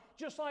God,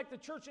 just like the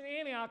church in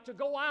Antioch, to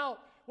go out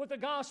with the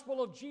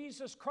gospel of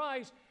Jesus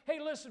Christ. Hey,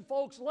 listen,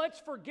 folks, let's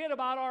forget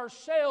about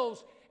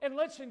ourselves and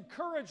let's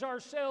encourage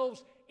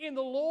ourselves in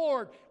the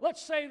Lord.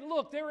 Let's say,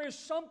 look, there is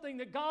something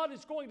that God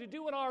is going to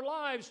do in our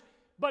lives,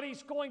 but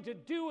He's going to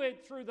do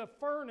it through the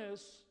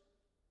furnace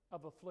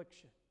of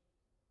affliction.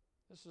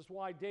 This is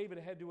why David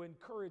had to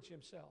encourage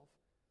himself.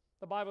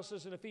 The Bible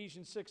says in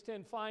Ephesians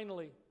 6:10,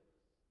 finally,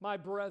 my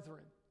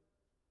brethren,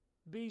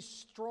 be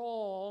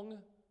strong,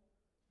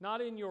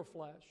 not in your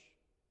flesh,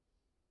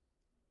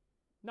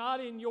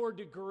 not in your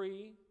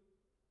degree,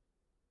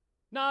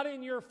 not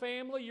in your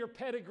family, your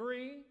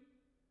pedigree.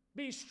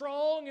 Be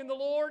strong in the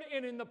Lord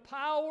and in the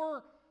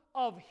power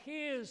of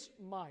His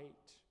might.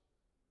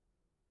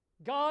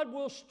 God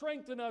will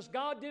strengthen us.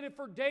 God did it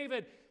for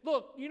David.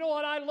 Look, you know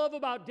what I love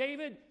about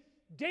David?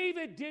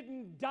 David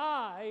didn't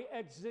die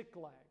at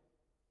Ziklag.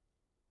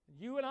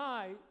 You and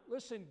I,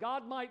 listen,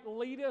 God might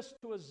lead us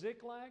to a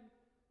Ziklag,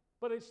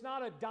 but it's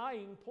not a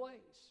dying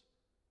place.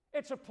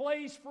 It's a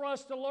place for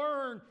us to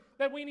learn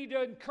that we need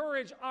to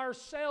encourage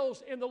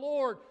ourselves in the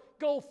Lord,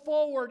 go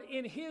forward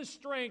in His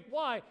strength.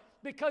 Why?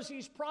 Because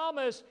He's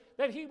promised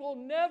that He will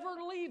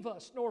never leave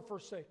us nor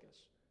forsake us.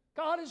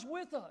 God is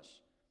with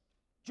us.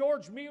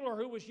 George Mueller,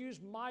 who was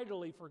used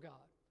mightily for God,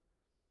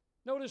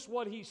 notice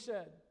what he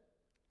said.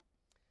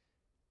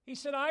 He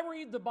said, I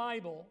read the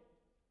Bible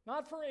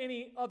not for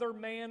any other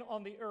man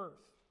on the earth,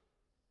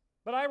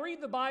 but I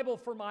read the Bible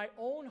for my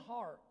own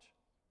heart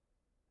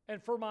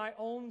and for my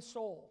own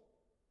soul.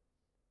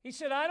 He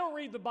said, I don't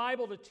read the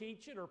Bible to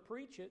teach it or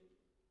preach it.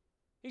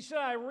 He said,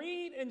 I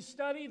read and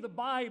study the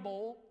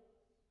Bible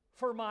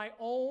for my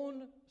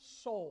own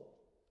soul.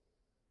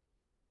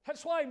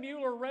 That's why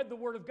Mueller read the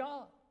Word of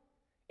God.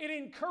 It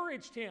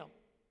encouraged him.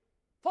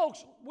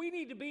 Folks, we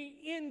need to be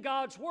in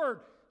God's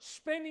Word,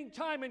 spending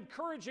time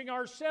encouraging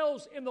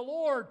ourselves in the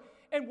Lord,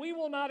 and we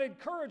will not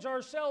encourage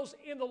ourselves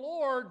in the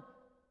Lord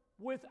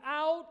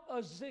without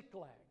a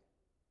Ziklag.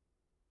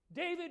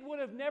 David would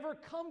have never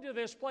come to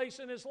this place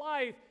in his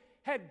life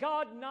had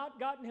God not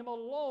gotten him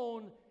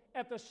alone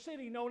at the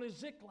city known as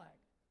Ziklag.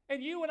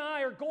 And you and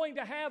I are going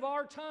to have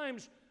our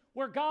times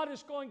where God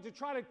is going to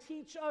try to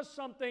teach us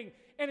something,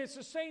 and it's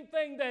the same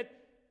thing that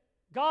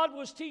God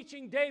was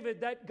teaching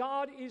David, that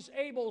God is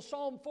able.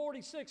 Psalm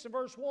 46 and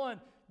verse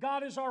 1,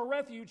 God is our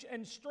refuge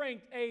and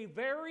strength, a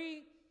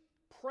very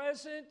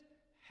present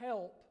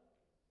help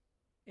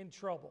in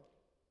trouble.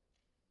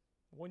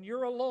 When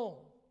you're alone,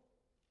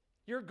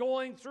 you're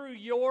going through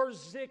your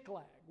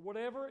Ziklag,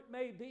 whatever it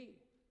may be,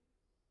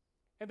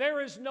 and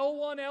there is no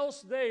one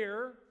else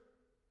there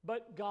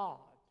but God.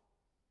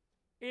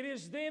 It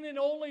is then and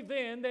only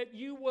then that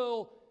you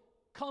will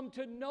come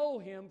to know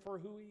Him for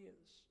who He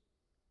is.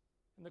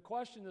 And the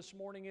question this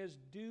morning is,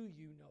 do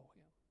you know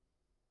Him?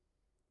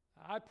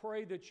 I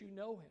pray that you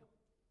know Him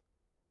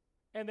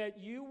and that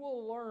you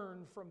will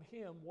learn from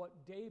Him what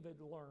David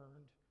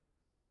learned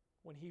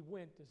when he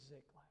went to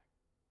Ziklag.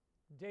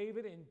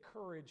 David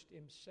encouraged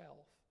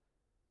himself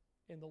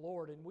in the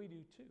Lord, and we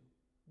do too.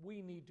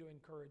 We need to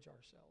encourage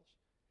ourselves.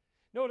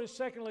 Notice,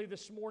 secondly,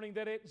 this morning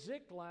that at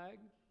Ziklag,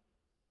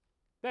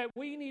 that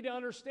we need to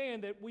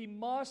understand that we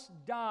must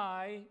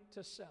die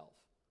to self.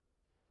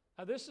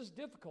 Now, this is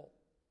difficult.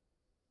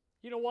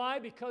 You know why?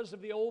 Because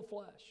of the old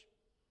flesh.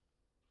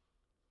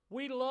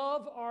 We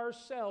love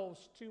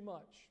ourselves too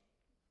much.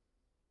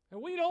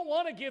 And we don't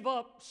want to give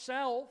up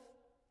self.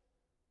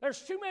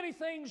 There's too many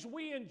things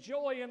we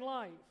enjoy in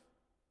life.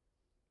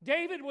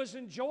 David was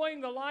enjoying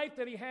the life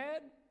that he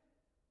had.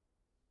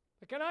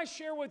 But can I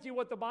share with you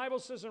what the Bible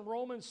says in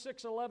Romans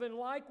 6:11?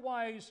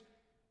 Likewise,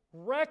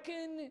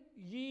 reckon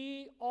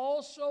ye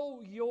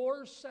also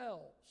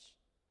yourselves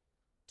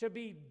to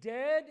be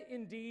dead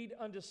indeed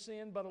unto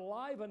sin, but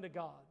alive unto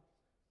God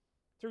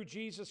through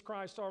Jesus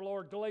Christ our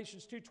Lord.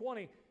 Galatians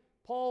 2:20,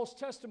 Paul's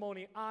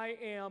testimony, I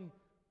am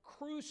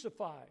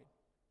crucified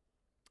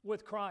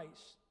with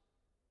Christ.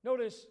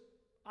 Notice,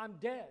 I'm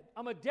dead.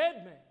 I'm a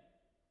dead man.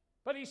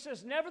 But he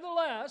says,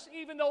 nevertheless,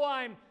 even though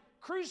I'm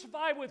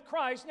crucified with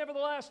Christ,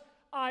 nevertheless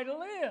I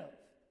live.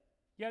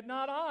 Yet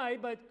not I,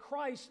 but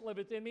Christ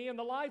liveth in me. And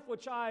the life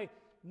which I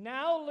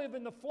now live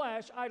in the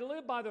flesh, I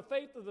live by the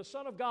faith of the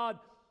Son of God,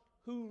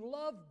 who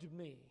loved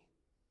me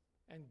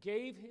and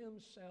gave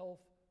himself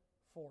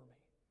for me.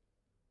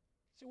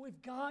 So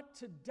we've got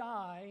to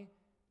die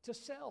to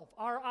self.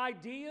 Our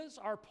ideas,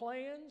 our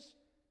plans,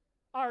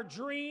 our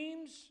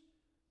dreams,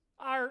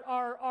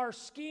 our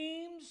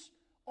schemes,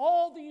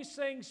 all these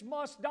things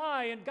must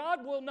die. And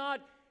God will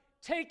not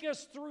take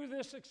us through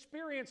this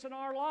experience in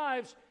our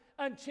lives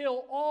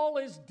until all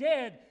is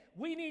dead.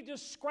 We need to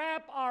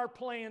scrap our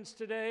plans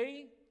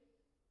today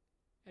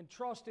and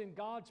trust in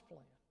God's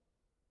plan.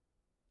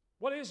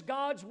 What is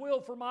God's will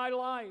for my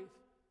life?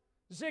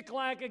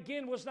 Ziklag,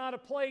 again, was not a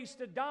place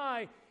to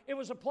die. It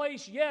was a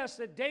place, yes,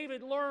 that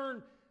David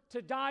learned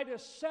to die to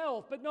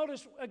self. But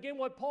notice again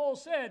what Paul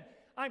said,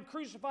 I'm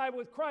crucified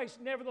with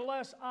Christ,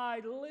 nevertheless I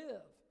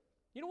live.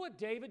 You know what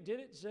David did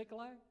at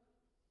Ziklag?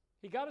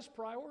 He got his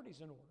priorities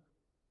in order.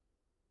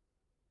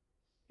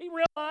 He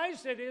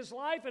realized that his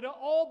life had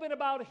all been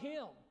about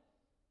him.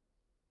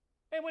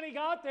 And when he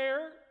got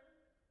there,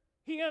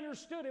 he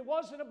understood it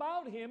wasn't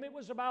about him, it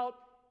was about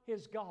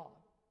his God.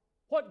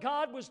 What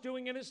God was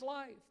doing in his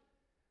life.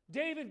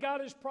 David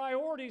got his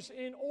priorities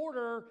in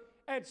order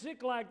at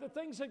Ziklag, the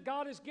things that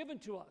God has given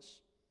to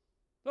us.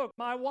 Look,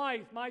 my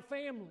wife, my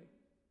family,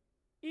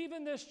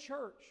 even this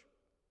church.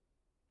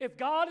 If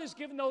God has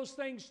given those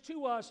things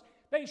to us,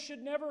 they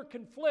should never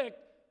conflict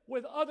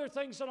with other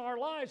things in our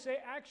lives. They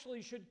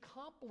actually should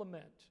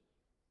complement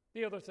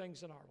the other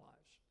things in our lives.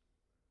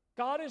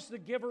 God is the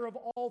giver of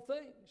all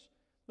things.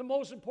 The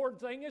most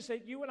important thing is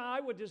that you and I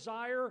would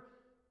desire,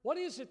 what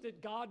is it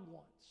that God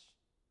wants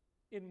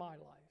in my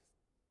life?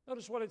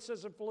 Notice what it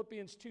says in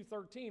Philippians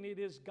 2:13. It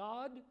is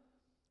God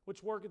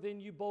which worketh in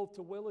you both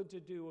to will and to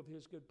do of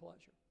his good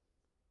pleasure.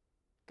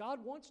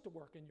 God wants to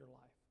work in your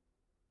life.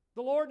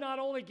 The Lord not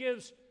only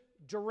gives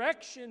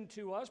direction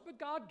to us, but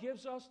God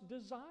gives us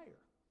desire.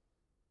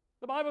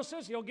 The Bible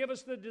says he'll give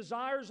us the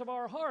desires of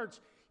our hearts.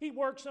 He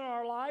works in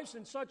our lives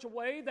in such a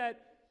way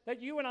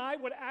that you and I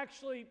would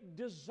actually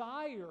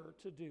desire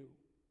to do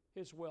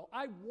his will.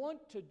 I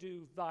want to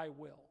do thy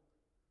will.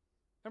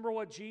 Remember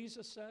what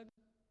Jesus said?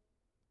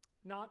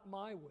 Not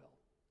my will,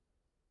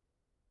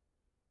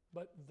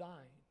 but thine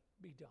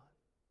be done.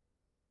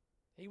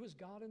 He was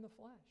God in the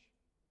flesh.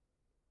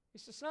 He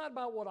says, it's not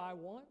about what I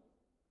want.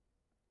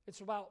 It's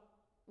about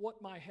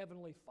what my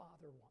heavenly Father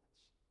wants.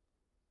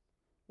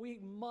 We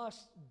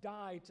must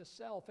die to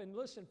self. And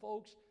listen,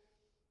 folks,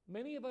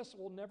 many of us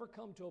will never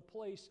come to a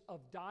place of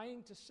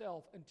dying to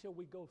self until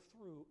we go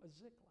through a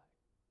Ziklag.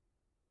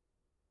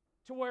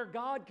 To where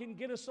God can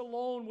get us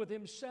alone with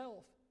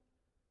himself.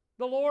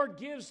 The Lord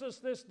gives us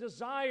this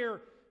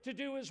desire to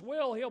do his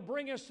will. He'll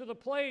bring us to the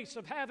place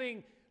of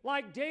having,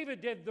 like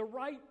David did, the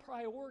right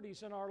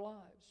priorities in our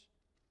lives.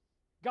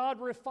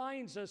 God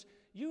refines us.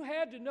 You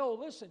had to know,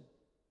 listen,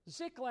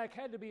 Ziklag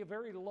had to be a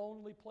very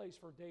lonely place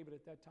for David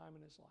at that time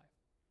in his life.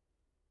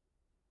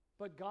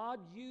 But God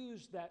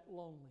used that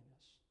loneliness.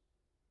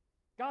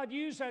 God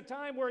used that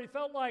time where he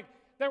felt like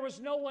there was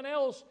no one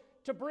else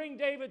to bring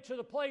David to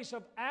the place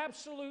of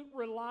absolute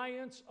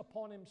reliance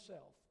upon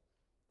himself.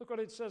 Look what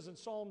it says in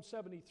Psalm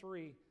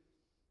 73.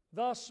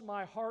 Thus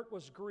my heart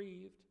was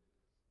grieved.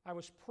 I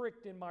was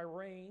pricked in my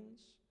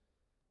reins.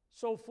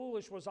 So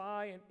foolish was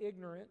I and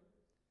ignorant.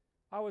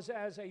 I was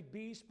as a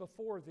beast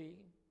before thee.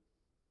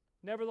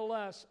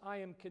 Nevertheless, I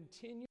am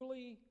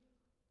continually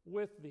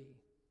with thee.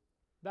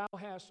 Thou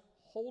hast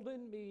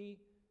holden me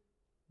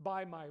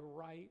by my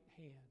right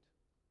hand.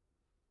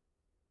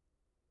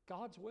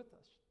 God's with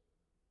us.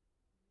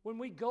 When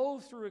we go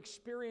through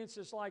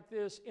experiences like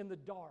this in the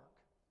dark,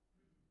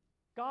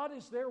 God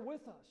is there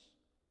with us.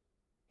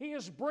 He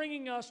is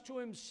bringing us to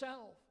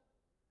himself.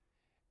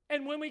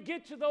 And when we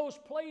get to those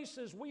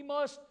places, we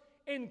must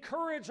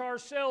encourage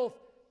ourselves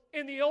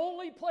in the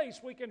only place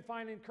we can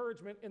find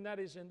encouragement, and that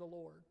is in the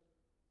Lord.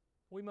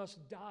 We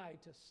must die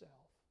to self.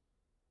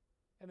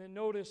 And then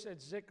notice at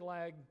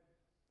Ziklag,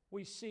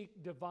 we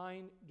seek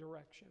divine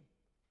direction.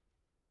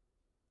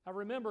 Now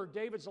remember,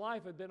 David's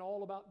life had been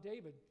all about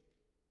David.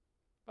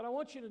 But I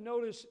want you to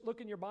notice, look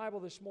in your Bible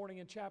this morning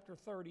in chapter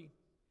 30.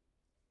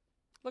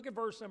 Look at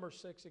verse number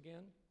 6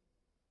 again.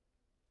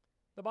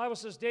 The Bible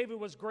says, David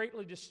was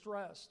greatly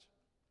distressed,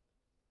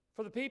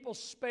 for the people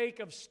spake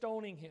of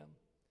stoning him,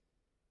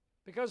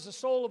 because the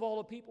soul of all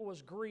the people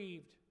was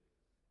grieved,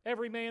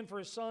 every man for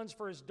his sons,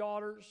 for his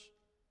daughters.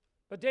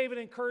 But David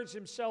encouraged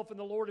himself in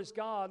the Lord his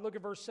God. Look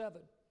at verse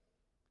 7.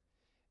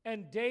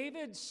 And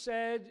David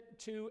said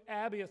to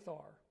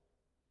Abiathar,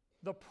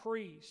 the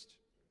priest,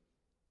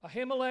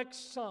 Ahimelech's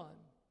son,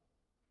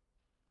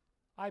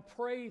 I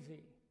pray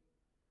thee,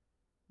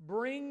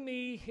 bring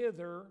me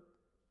hither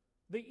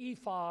the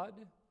ephod.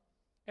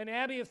 And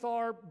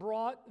Abiathar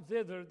brought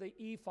thither the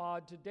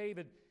ephod to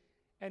David.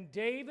 And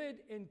David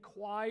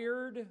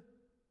inquired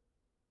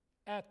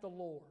at the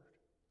Lord.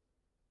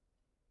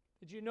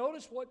 Did you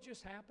notice what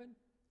just happened?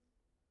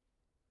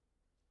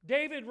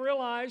 David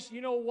realized,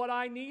 what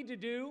I need to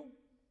do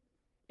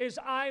is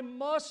I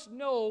must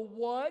know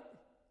what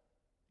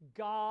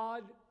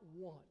God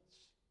wants.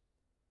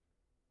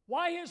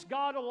 Why has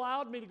God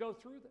allowed me to go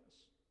through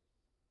this?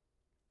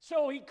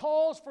 So he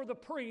calls for the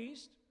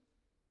priest.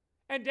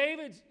 And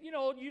David's,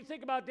 you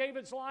think about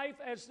David's life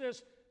as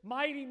this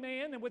mighty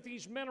man and with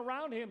these men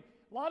around him,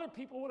 a lot of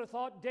people would have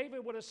thought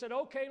David would have said,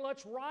 okay,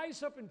 let's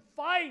rise up and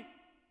fight.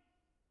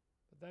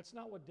 But that's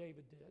not what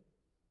David did.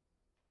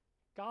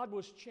 God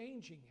was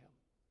changing him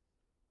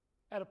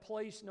at a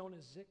place known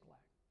as Ziklag.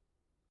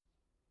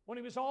 When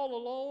he was all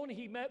alone,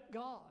 he met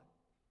God.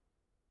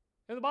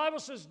 And the Bible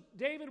says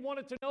David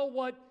wanted to know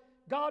what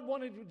God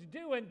wanted him to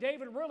do, and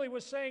David really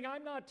was saying,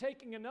 I'm not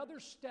taking another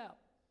step.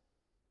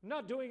 I'm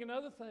not doing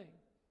another thing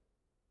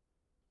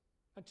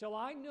until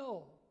I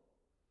know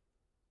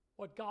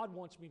what God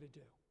wants me to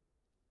do.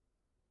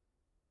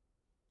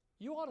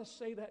 You ought to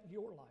say that in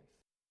your life.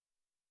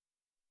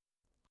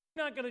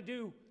 I'm not going to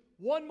do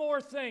one more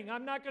thing.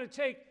 I'm not going to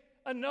take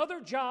another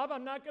job.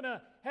 I'm not going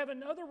to have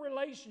another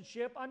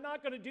relationship. I'm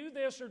not going to do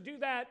this or do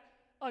that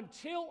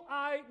until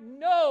I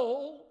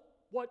know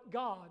what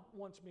God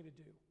wants me to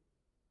do.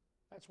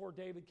 That's where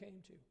David came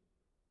to.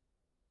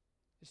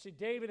 You see,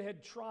 David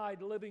had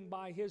tried living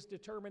by his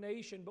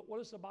determination, but what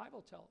does the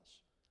Bible tell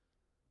us?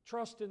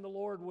 Trust in the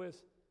Lord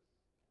with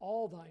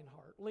all thine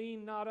heart.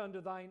 Lean not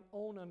unto thine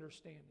own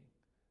understanding.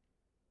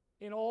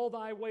 In all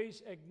thy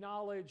ways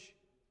acknowledge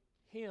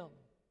him,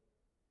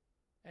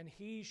 and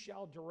he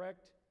shall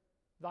direct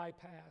thy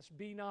paths.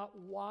 Be not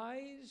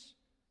wise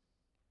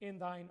in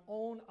thine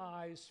own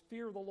eyes.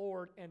 Fear the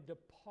Lord and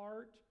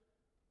depart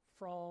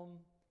from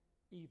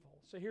evil.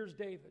 So here's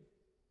David.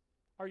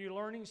 Are you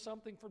learning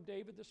something from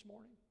David this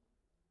morning?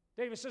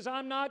 David says,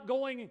 I'm not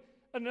going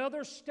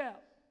another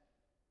step.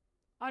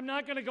 I'm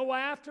not going to go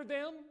after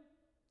them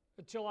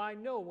until I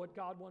know what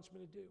God wants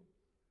me to do.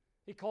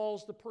 He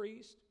calls the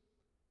priest.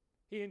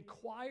 He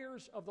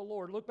inquires of the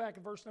Lord. Look back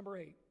at verse number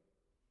 8.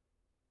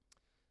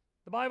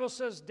 The Bible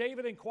says,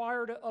 David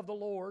inquired of the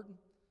Lord,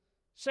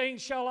 saying,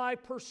 shall I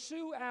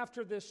pursue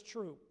after this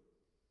troop?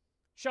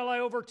 Shall I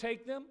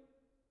overtake them?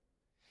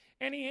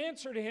 And he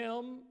answered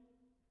him,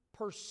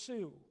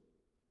 pursue,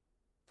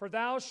 for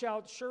thou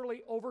shalt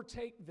surely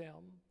overtake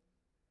them,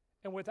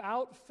 and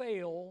without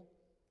fail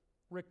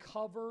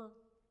recover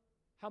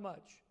how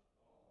much?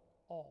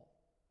 All.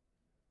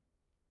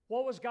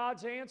 What was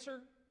God's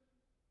answer?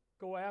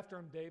 Go after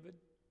him, David.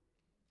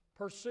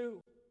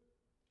 Pursue.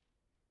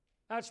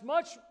 That's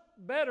much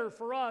better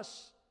for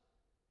us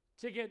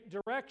to get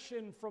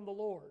direction from the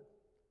Lord.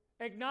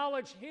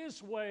 Acknowledge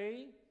his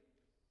way,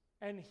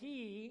 and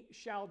he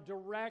shall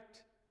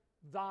direct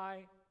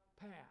thy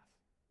path.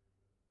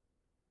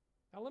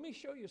 Now let me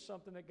show you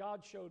something that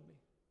God showed me.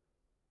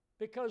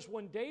 Because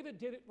when David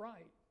did it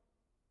right,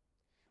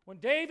 when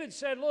David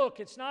said, look,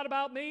 it's not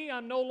about me,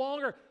 I'm no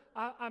longer,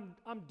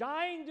 I'm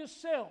dying to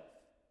self.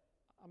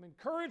 I'm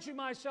encouraging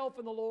myself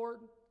in the Lord.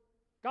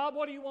 God,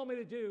 what do you want me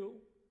to do?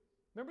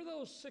 Remember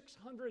those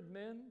 600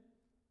 men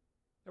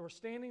that were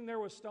standing there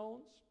with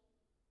stones?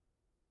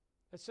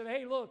 That said,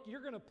 hey, look,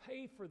 you're going to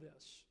pay for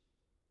this.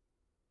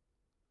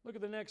 Look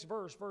at the next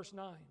verse, verse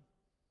 9.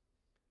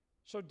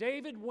 So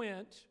David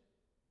went,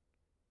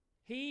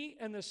 he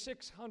and the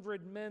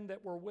 600 men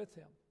that were with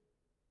him.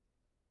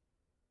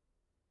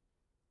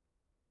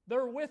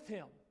 They're with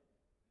him.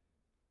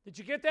 Did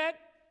you get that?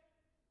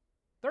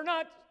 They're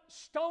not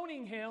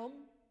stoning him.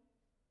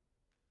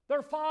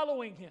 They're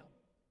following him.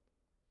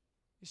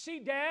 You see,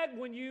 Dad,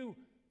 when you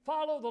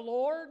follow the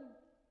Lord,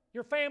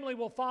 your family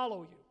will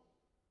follow you.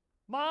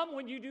 Mom,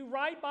 when you do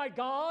right by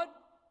God,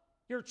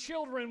 your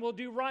children will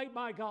do right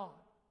by God.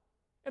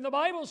 And the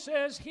Bible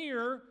says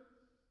here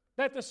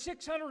that the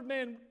 600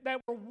 men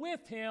that were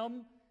with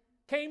him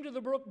came to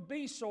the brook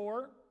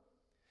Besor,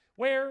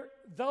 where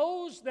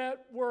those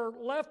that were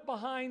left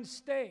behind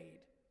stayed.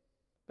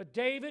 But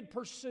David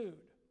pursued,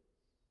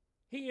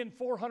 he and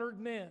 400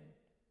 men.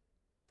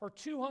 For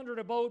 200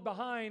 abode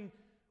behind,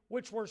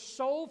 which were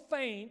so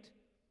faint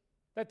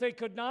that they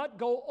could not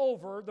go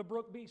over the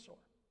brook Besor.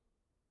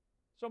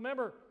 So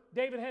remember,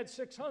 David had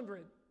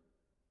 600.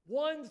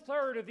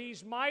 1/3 of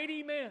these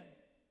mighty men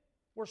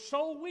were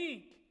so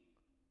weak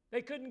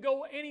they couldn't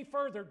go any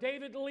further.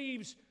 David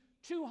leaves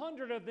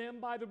 200 of them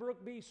by the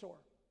brook Besor.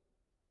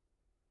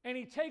 And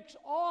he takes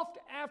off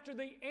after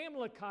the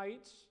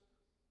Amalekites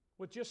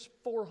with just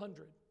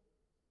 400.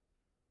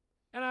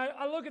 And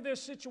I look at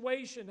this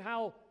situation,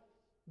 how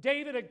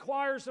David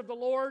inquires of the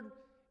Lord,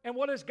 and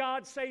what does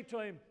God say to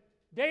him?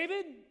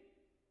 David,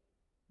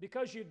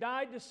 because you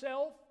died to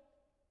self,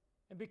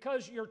 and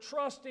because you're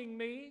trusting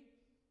me,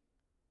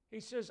 he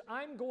says,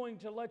 I'm going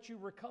to let you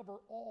recover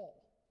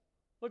all.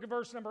 Look at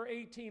verse number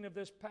 18 of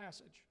this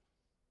passage.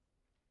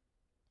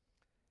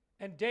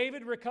 And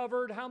David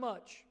recovered how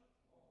much?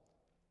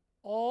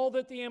 All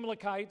that the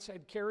Amalekites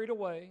had carried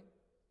away.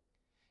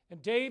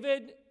 And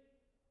David,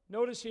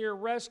 notice here,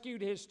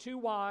 rescued his 2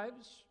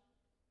 wives.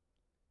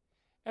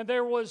 And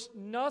there was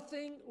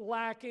nothing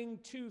lacking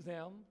to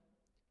them,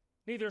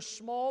 neither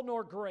small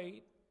nor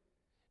great,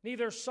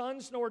 neither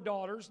sons nor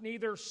daughters,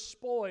 neither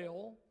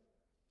spoil,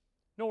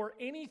 nor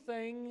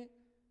anything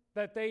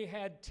that they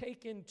had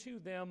taken to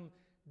them.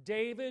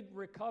 David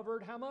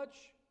recovered how much?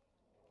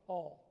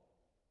 All.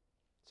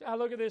 See, I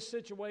look at this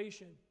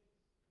situation,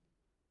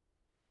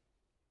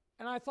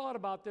 and I thought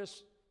about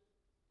this,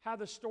 how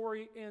the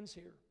story ends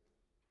here.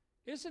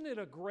 Isn't it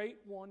a great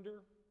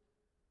wonder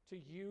to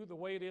you, the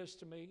way it is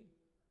to me,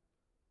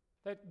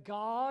 that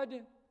God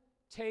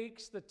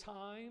takes the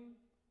time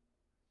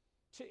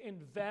to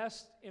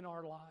invest in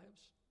our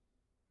lives?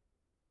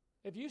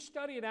 If you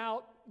study it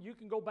out, you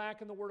can go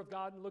back in the Word of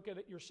God and look at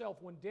it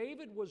yourself. When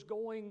David was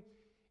going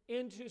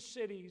into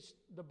cities,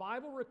 the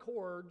Bible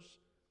records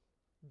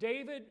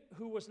David,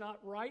 who was not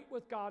right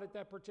with God at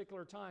that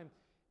particular time,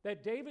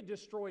 that David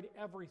destroyed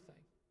everything.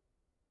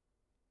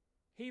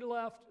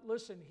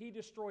 He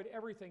destroyed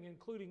everything,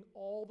 including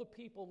all the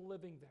people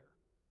living there.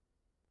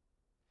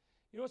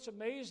 You know what's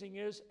amazing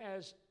is,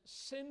 as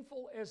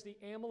sinful as the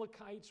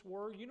Amalekites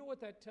were, you know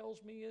what that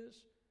tells me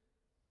is?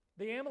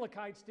 The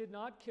Amalekites did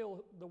not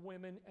kill the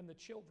women and the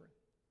children.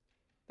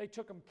 They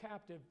took them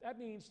captive. That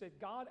means that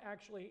God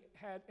actually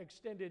had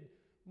extended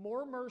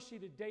more mercy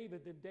to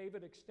David than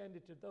David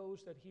extended to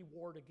those that he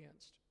warred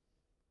against.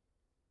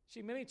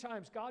 See, many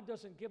times God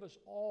doesn't give us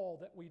all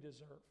that we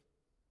deserve.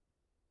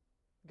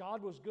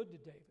 God was good to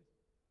David.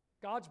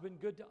 God's been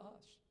good to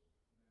us.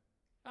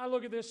 I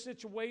look at this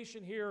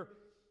situation here,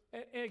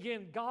 and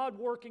again, God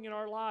working in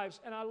our lives.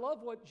 And I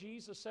love what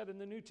Jesus said in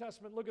the New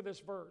Testament. Look at this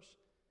verse.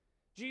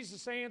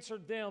 Jesus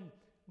answered them,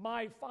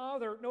 my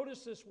Father,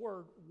 notice this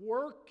word,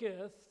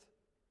 worketh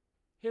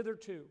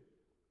hitherto.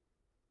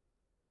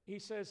 He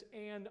says,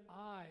 and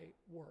I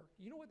work.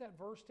 You know what that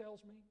verse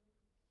tells me?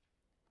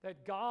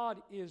 That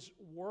God is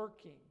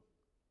working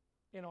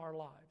in our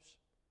lives.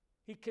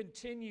 He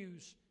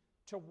continues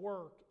to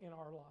work in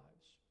our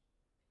lives.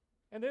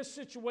 And this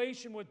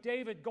situation with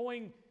David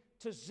going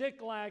to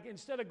Ziklag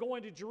instead of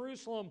going to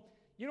Jerusalem,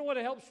 you know what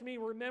it helps me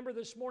remember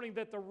this morning?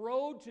 That the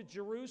road to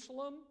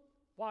Jerusalem,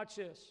 watch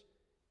this,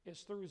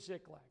 is through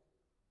Ziklag.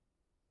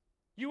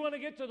 You want to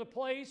get to the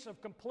place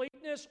of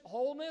completeness,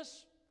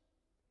 wholeness?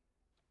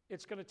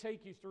 It's going to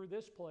take you through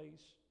this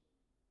place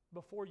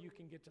before you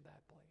can get to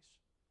that place.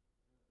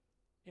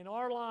 In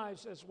our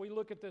lives, as we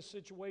look at this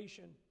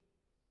situation,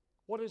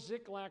 what does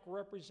Ziklag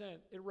represent?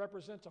 It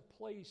represents a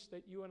place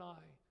that you and I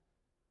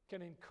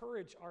can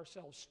encourage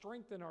ourselves,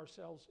 strengthen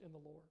ourselves in the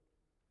Lord.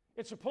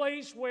 It's a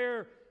place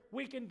where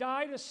we can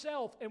die to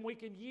self and we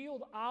can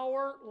yield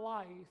our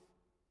life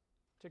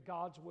to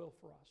God's will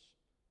for us.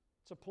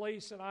 It's a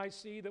place that I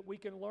see that we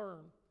can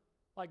learn,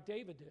 like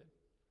David did,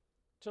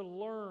 to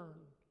learn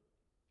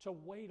to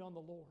wait on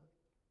the Lord,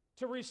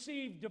 to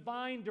receive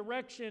divine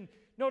direction.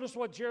 Notice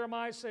what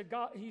Jeremiah said.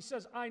 He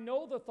says, I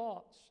know the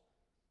thoughts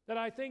that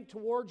I think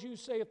towards you,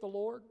 saith the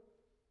Lord,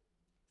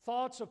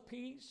 thoughts of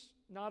peace,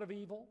 not of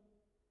evil,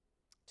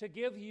 to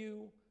give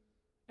you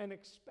an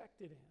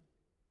expected end.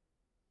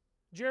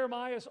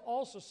 Jeremiah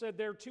also said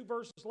there 2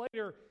 verses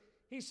later,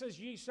 he says,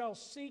 ye shall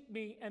seek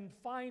me and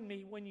find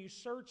me when you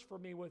search for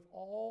me with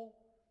all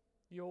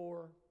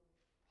your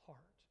heart.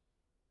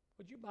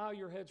 Would you bow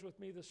your heads with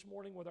me this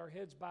morning with our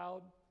heads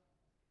bowed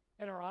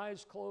and our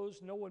eyes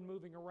closed, no one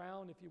moving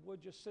around? If you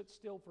would, just sit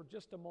still for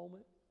just a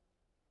moment.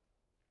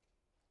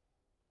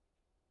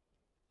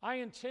 I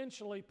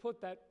intentionally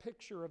put that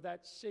picture of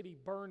that city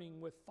burning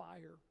with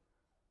fire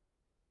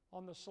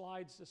on the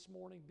slides this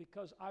morning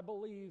because I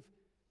believe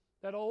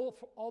that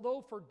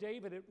although for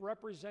David it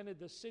represented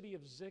the city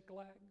of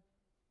Ziklag,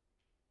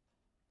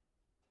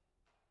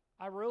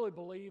 I really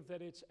believe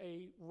that it's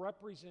a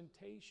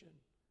representation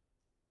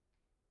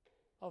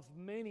of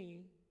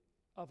many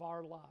of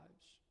our lives.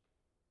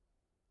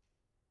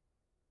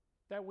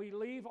 That we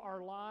leave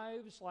our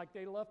lives like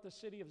they left the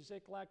city of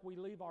Ziklag, we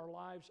leave our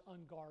lives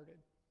unguarded.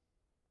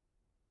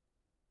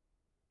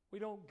 We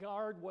don't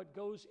guard what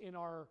goes in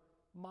our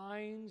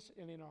minds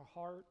and in our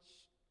hearts,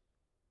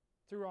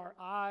 through our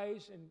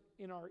eyes and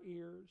in our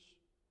ears.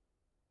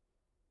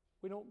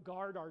 We don't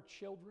guard our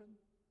children.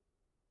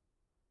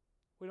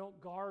 We don't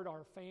guard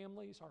our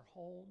families, our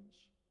homes.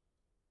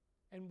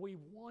 And we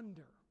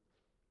wonder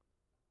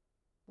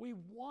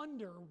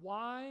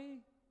why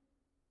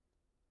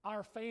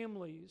our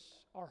families,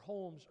 our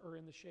homes are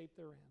in the shape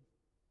they're in.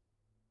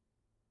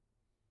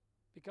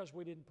 Because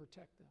we didn't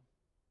protect them.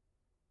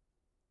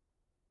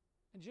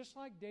 And just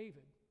like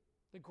David,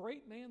 the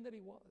great man that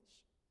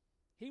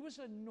he was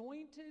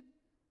anointed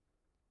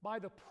by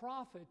the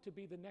prophet to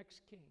be the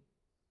next king.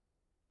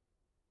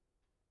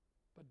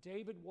 But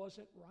David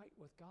wasn't right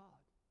with God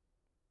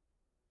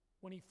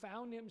when he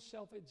found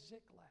himself at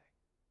Ziklag.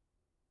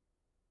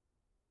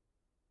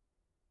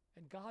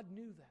 And God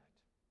knew that.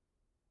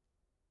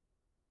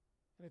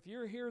 And if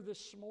you're here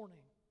this morning,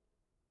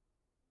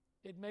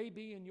 it may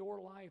be in your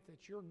life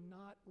that you're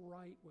not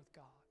right with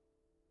God.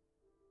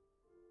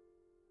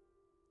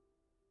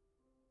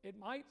 It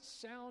might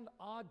sound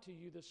odd to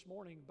you this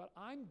morning, but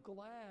I'm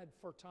glad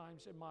for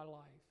times in my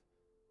life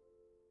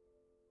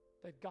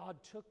that God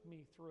took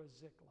me through a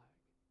Ziklag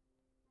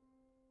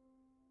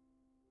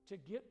to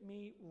get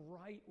me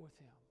right with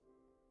Him.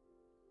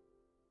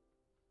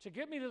 To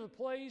get me to the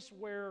place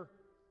where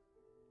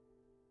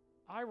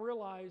I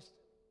realized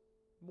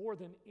more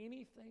than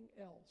anything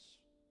else,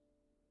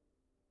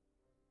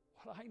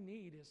 what I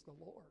need is the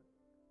Lord.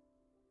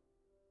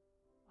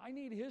 I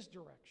need His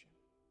direction.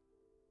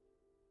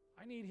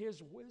 I need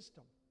His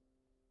wisdom.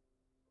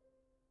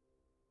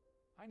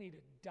 I need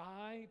to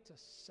die to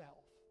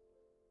self.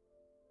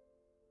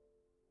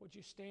 Would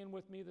you stand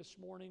with me this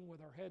morning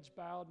with our heads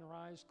bowed and our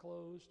eyes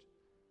closed?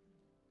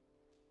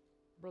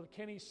 Brother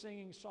Kenny's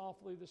singing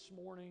softly this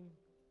morning.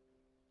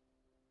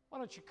 Why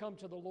don't you come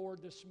to the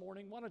Lord this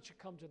morning? Why don't you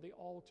come to the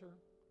altar?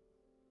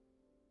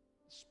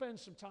 Spend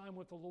some time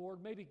with the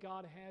Lord. Maybe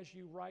God has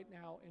you right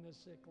now in a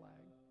Ziklag.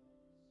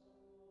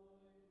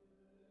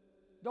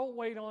 Don't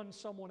wait on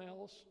someone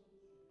else.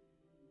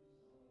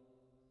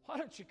 Why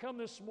don't you come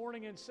this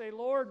morning and say,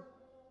 Lord,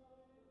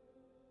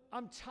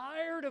 I'm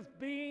tired of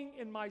being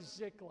in my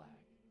Ziklag.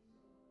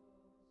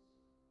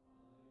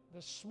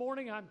 This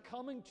morning I'm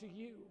coming to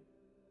you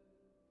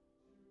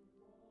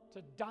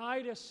to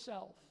die to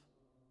self.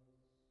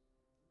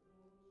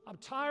 I'm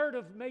tired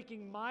of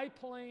making my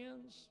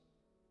plans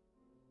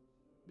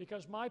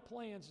because my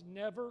plans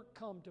never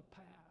come to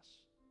pass.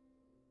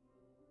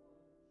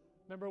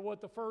 Remember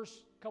what the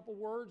first couple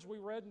words we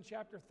read in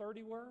chapter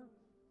 30 were?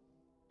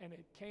 And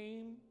it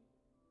came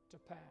to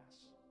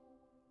pass.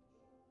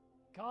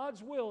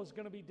 God's will is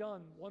going to be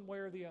done one way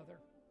or the other.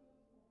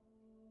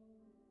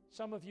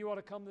 Some of you ought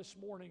to come this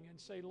morning and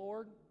say,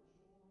 Lord,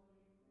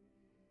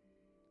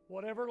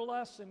 whatever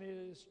lesson it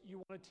is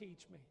you want to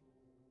teach me,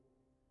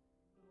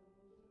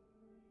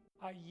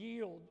 I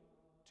yield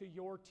to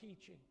your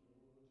teaching,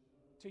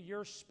 to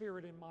your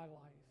Spirit in my life.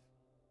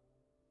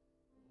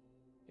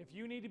 If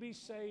you need to be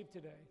saved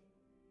today,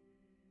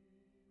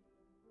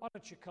 why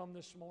don't you come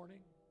this morning?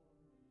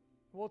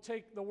 We'll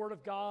take the Word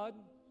of God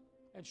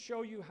and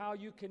show you how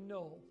you can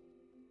know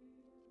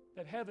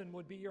that heaven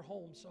would be your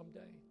home someday.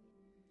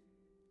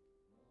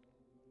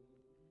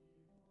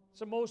 It's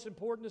the most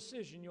important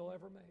decision you'll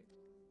ever make.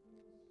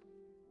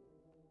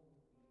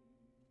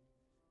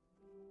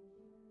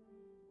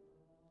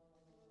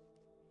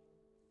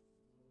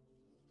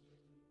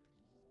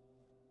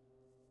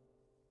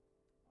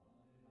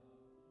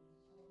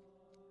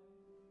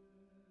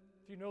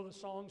 If you know the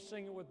song,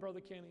 sing it with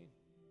Brother Kenny.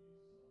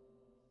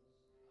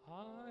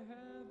 I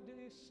have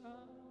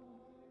decided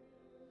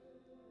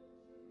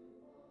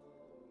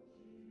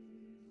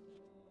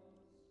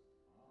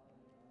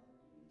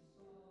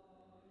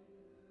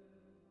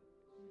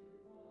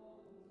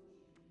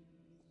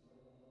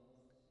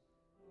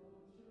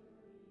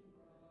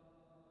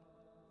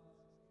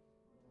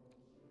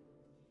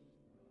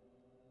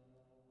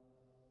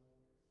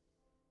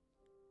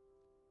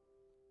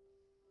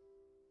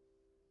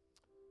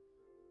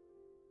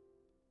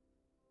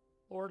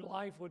Lord,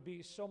 life would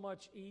be so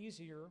much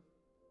easier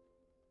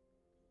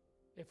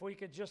if we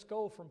could just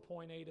go from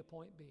point A to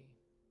point B.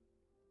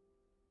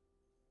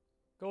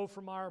 Go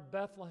from our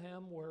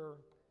Bethlehem where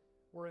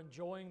we're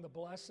enjoying the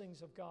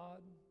blessings of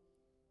God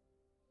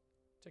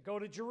to go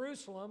to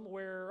Jerusalem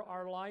where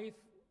our life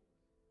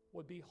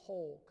would be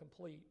whole,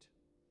 complete.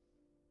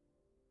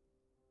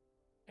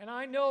 And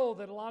I know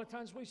that a lot of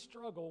times we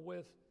struggle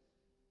with,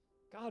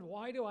 God,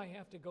 why do I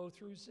have to go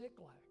through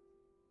Ziklag?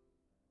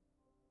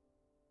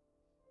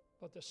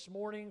 But this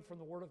morning, from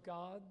the Word of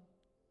God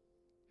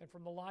and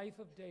from the life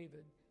of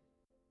David,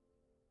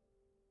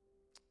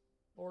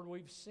 Lord,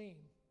 we've seen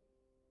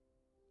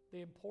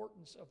the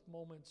importance of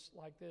moments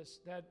like this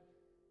that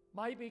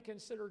might be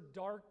considered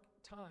dark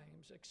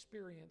times,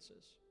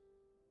 experiences.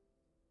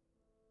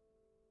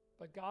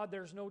 But God,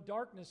 there's no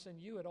darkness in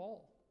you at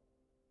all.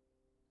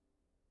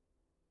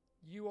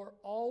 You are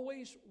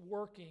always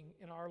working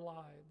in our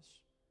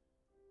lives,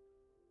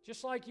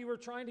 just like you were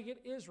trying to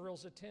get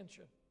Israel's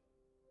attention.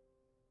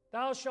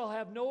 Thou shalt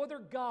have no other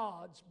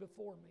gods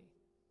before me.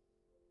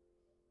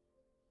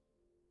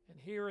 And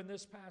here in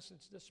this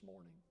passage this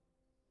morning,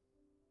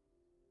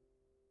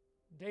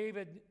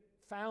 David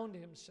found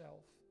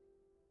himself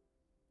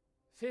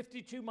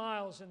 52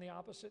 miles in the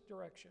opposite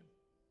direction.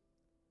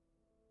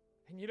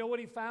 And you know what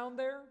he found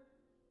there?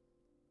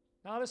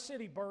 Not a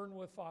city burned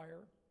with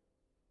fire.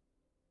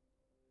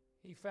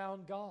 He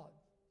found God.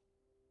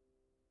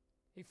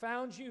 He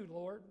found you,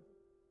 Lord.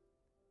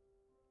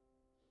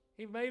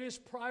 He made his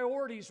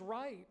priorities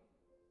right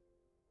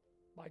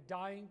by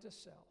dying to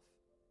self.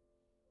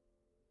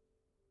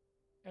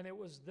 And it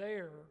was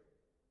there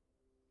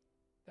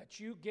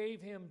that you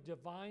gave him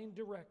divine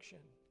direction,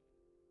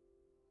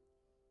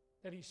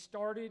 that he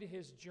started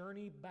his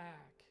journey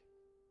back.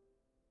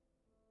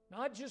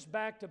 Not just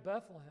back to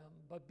Bethlehem,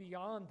 but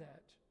beyond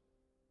that,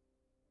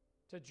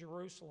 to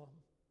Jerusalem.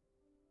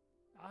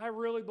 I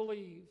really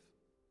believe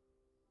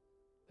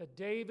that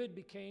David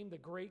became the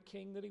great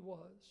king that he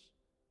was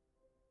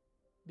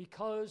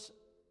because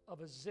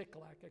of a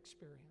Ziklag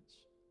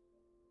experience.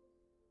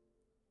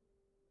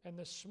 And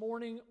this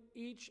morning,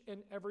 each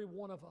and every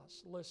one of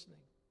us listening,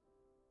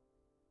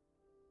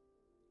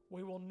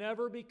 we will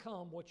never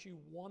become what you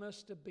want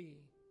us to be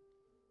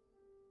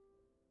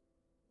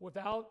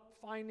without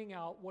finding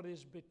out what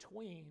is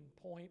between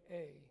point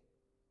A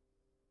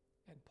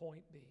and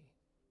point B.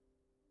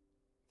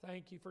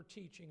 Thank you for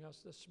teaching us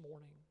this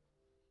morning.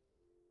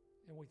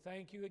 And we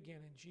thank you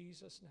again in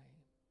Jesus' name.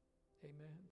 Amen.